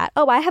sweatshirt like that.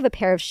 Oh, I have a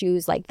pair of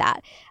shoes like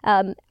that.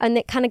 And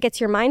it kind of gets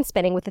your mind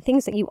spinning with the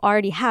things that you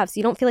already have. So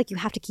you don't feel like you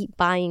have to keep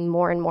buying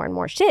more and more and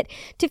more shit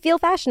to feel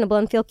fashionable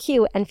and feel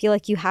cute and feel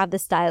like you have the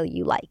style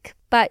you like.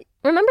 But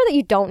remember that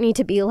you don't need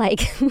to be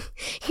like,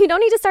 you don't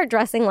need to start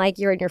dressing like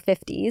you're in your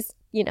 50s,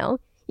 you know?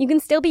 You can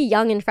still be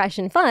young and fresh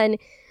and fun.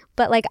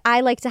 But like,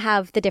 I like to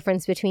have the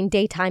difference between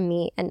daytime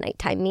me and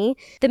nighttime me.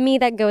 The me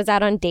that goes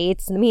out on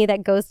dates, the me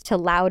that goes to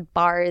loud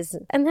bars.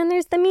 And then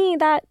there's the me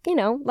that, you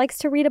know, likes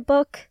to read a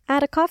book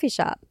at a coffee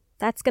shop.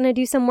 That's going to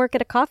do some work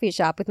at a coffee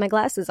shop with my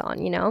glasses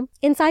on, you know?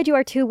 Inside you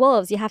are two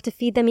wolves. You have to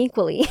feed them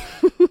equally.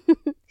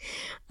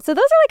 So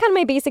those are like kind of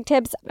my basic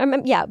tips.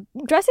 Yeah,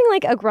 dressing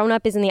like a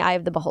grown-up is in the eye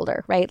of the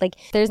beholder, right? Like,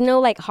 there's no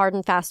like hard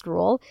and fast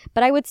rule,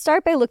 but I would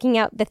start by looking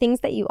at the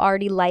things that you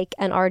already like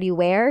and already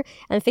wear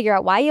and figure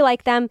out why you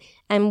like them,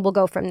 and we'll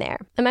go from there.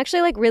 I'm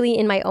actually like really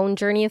in my own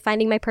journey of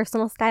finding my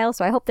personal style,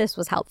 so I hope this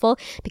was helpful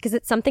because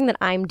it's something that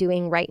I'm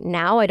doing right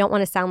now. I don't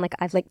want to sound like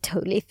I've like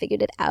totally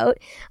figured it out.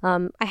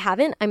 I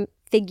haven't. I'm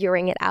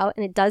figuring it out,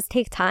 and it does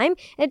take time.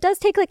 It does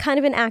take like kind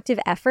of an active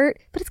effort,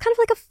 but it's kind of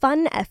like a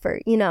fun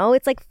effort, you know?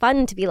 It's like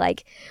fun to be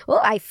like, oh,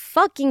 I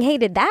fucking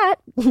hated that.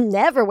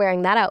 Never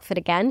wearing that outfit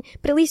again.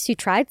 But at least you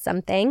tried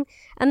something.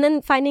 And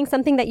then finding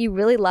something that you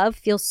really love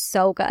feels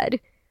so good.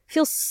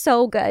 Feels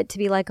so good to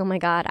be like, oh my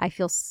God, I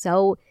feel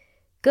so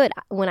good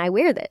when I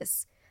wear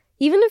this.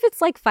 Even if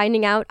it's like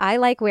finding out I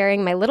like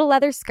wearing my little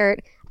leather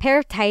skirt, a pair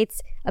of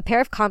tights, a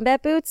pair of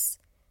combat boots,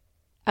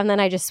 and then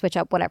I just switch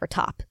up whatever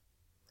top.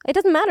 It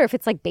doesn't matter if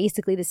it's like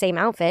basically the same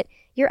outfit.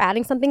 You're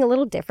adding something a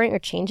little different or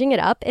changing it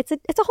up. It's a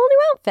whole new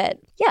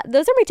outfit. Yeah,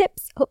 those are my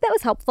tips. Hope that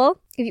was helpful.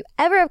 If you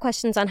ever have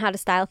questions on how to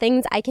style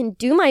things, I can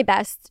do my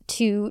best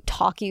to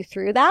talk you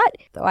through that.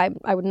 Though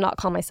I would not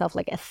call myself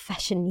like a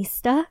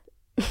fashionista.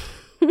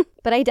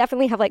 But I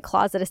definitely have like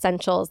closet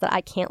essentials that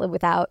I can't live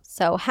without.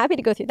 So happy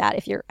to go through that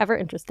if you're ever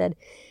interested.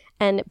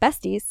 And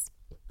besties,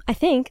 I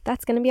think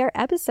that's going to be our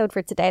episode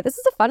for today. This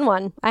is a fun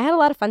one. I had a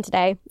lot of fun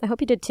today. I hope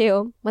you did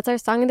too. What's our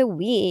song of the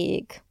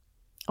week?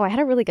 Oh, I had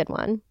a really good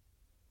one.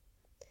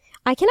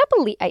 I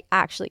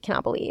actually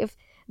cannot believe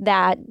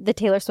that the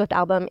Taylor Swift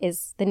album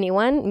is the new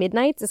one.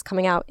 Midnights is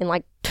coming out in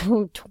like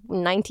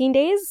 19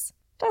 days.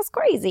 That's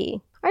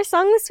crazy. Our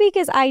song this week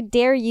is I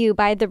Dare You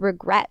by The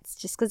Regrets,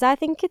 just because I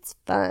think it's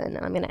fun.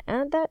 And I'm going to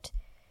add that to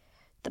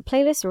the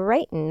playlist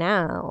right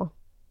now.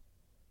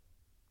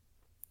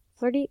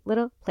 Flirty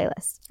little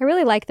playlist. I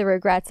really like The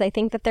Regrets. I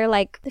think that they're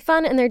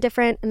fun and they're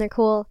different and they're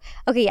cool.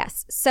 Okay,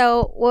 yes.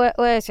 So,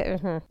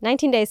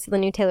 19 days to the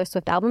new Taylor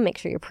Swift album. Make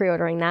sure you're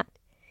pre-ordering that.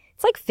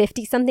 It's like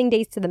 50-something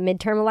days to the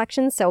midterm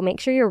elections, so make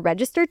sure you're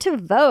registered to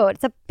vote.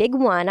 It's a big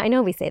one. I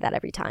know we say that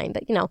every time,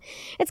 but,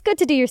 it's good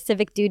to do your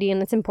civic duty,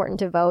 and it's important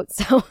to vote.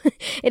 So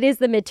it is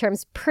the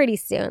midterms pretty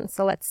soon.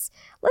 So let's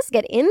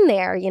get in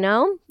there,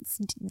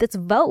 Let's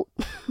vote.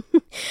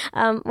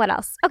 What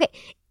else? Okay.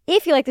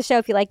 If you like the show,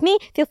 if you like me,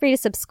 feel free to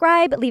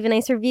subscribe, leave a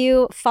nice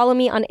review, follow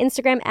me on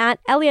Instagram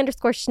at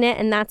Ellie_Schnitt,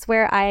 and that's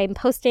where I'm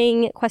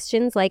posting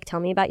questions like tell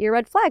me about your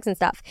red flags and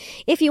stuff.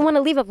 If you want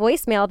to leave a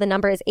voicemail, the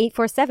number is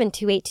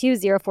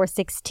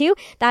 847-282-0462.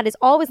 That is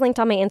always linked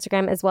on my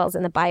Instagram as well as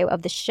in the bio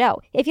of the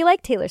show. If you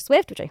like Taylor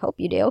Swift, which I hope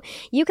you do,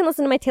 you can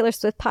listen to my Taylor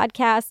Swift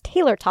podcast,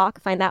 Taylor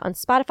Talk. Find that on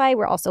Spotify.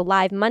 We're also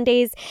live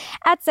Mondays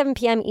at 7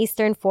 p.m.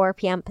 Eastern, 4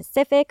 p.m.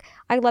 Pacific.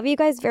 I love you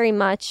guys very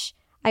much.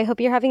 I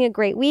hope you're having a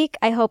great week.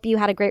 I hope you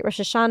had a great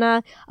Rosh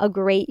Hashanah, a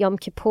great Yom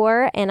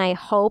Kippur, and I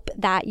hope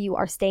that you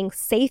are staying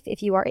safe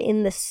if you are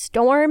in the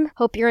storm.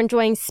 Hope you're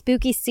enjoying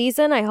spooky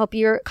season. I hope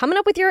you're coming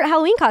up with your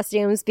Halloween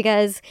costumes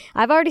because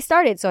I've already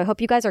started, so I hope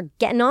you guys are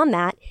getting on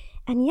that.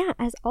 And yeah,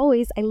 as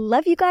always, I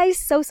love you guys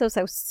so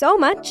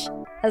much.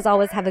 As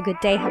always, have a good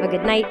day, have a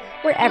good night,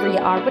 wherever you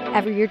are,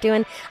 whatever you're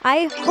doing.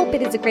 I hope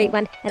it is a great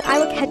one, and I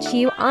will catch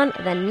you on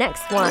the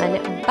next one.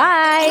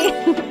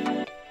 Bye!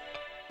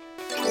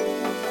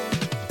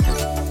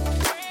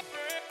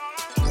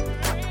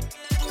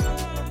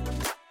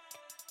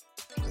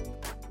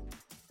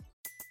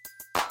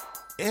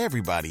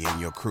 Everybody in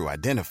your crew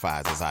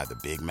identifies as either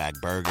Big Mac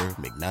Burger,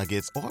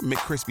 McNuggets, or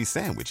McCrispy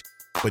Sandwich.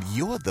 But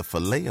you're the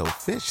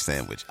Filet-O-Fish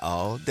Sandwich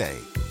all day.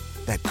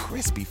 That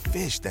crispy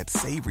fish, that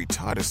savory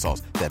tartar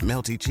sauce, that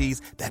melty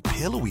cheese, that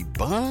pillowy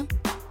bun.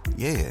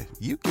 Yeah,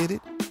 you get it.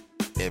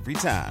 Every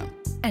time.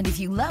 And if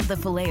you love the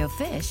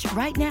Filet-O-Fish,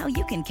 right now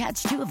you can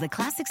catch two of the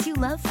classics you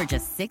love for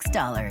just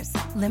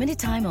 $6. Limited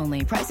time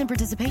only. Price and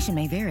participation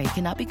may vary.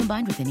 Cannot be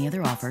combined with any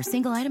other offer.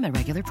 Single item at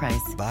regular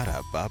price.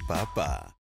 Ba-da-ba-ba-ba.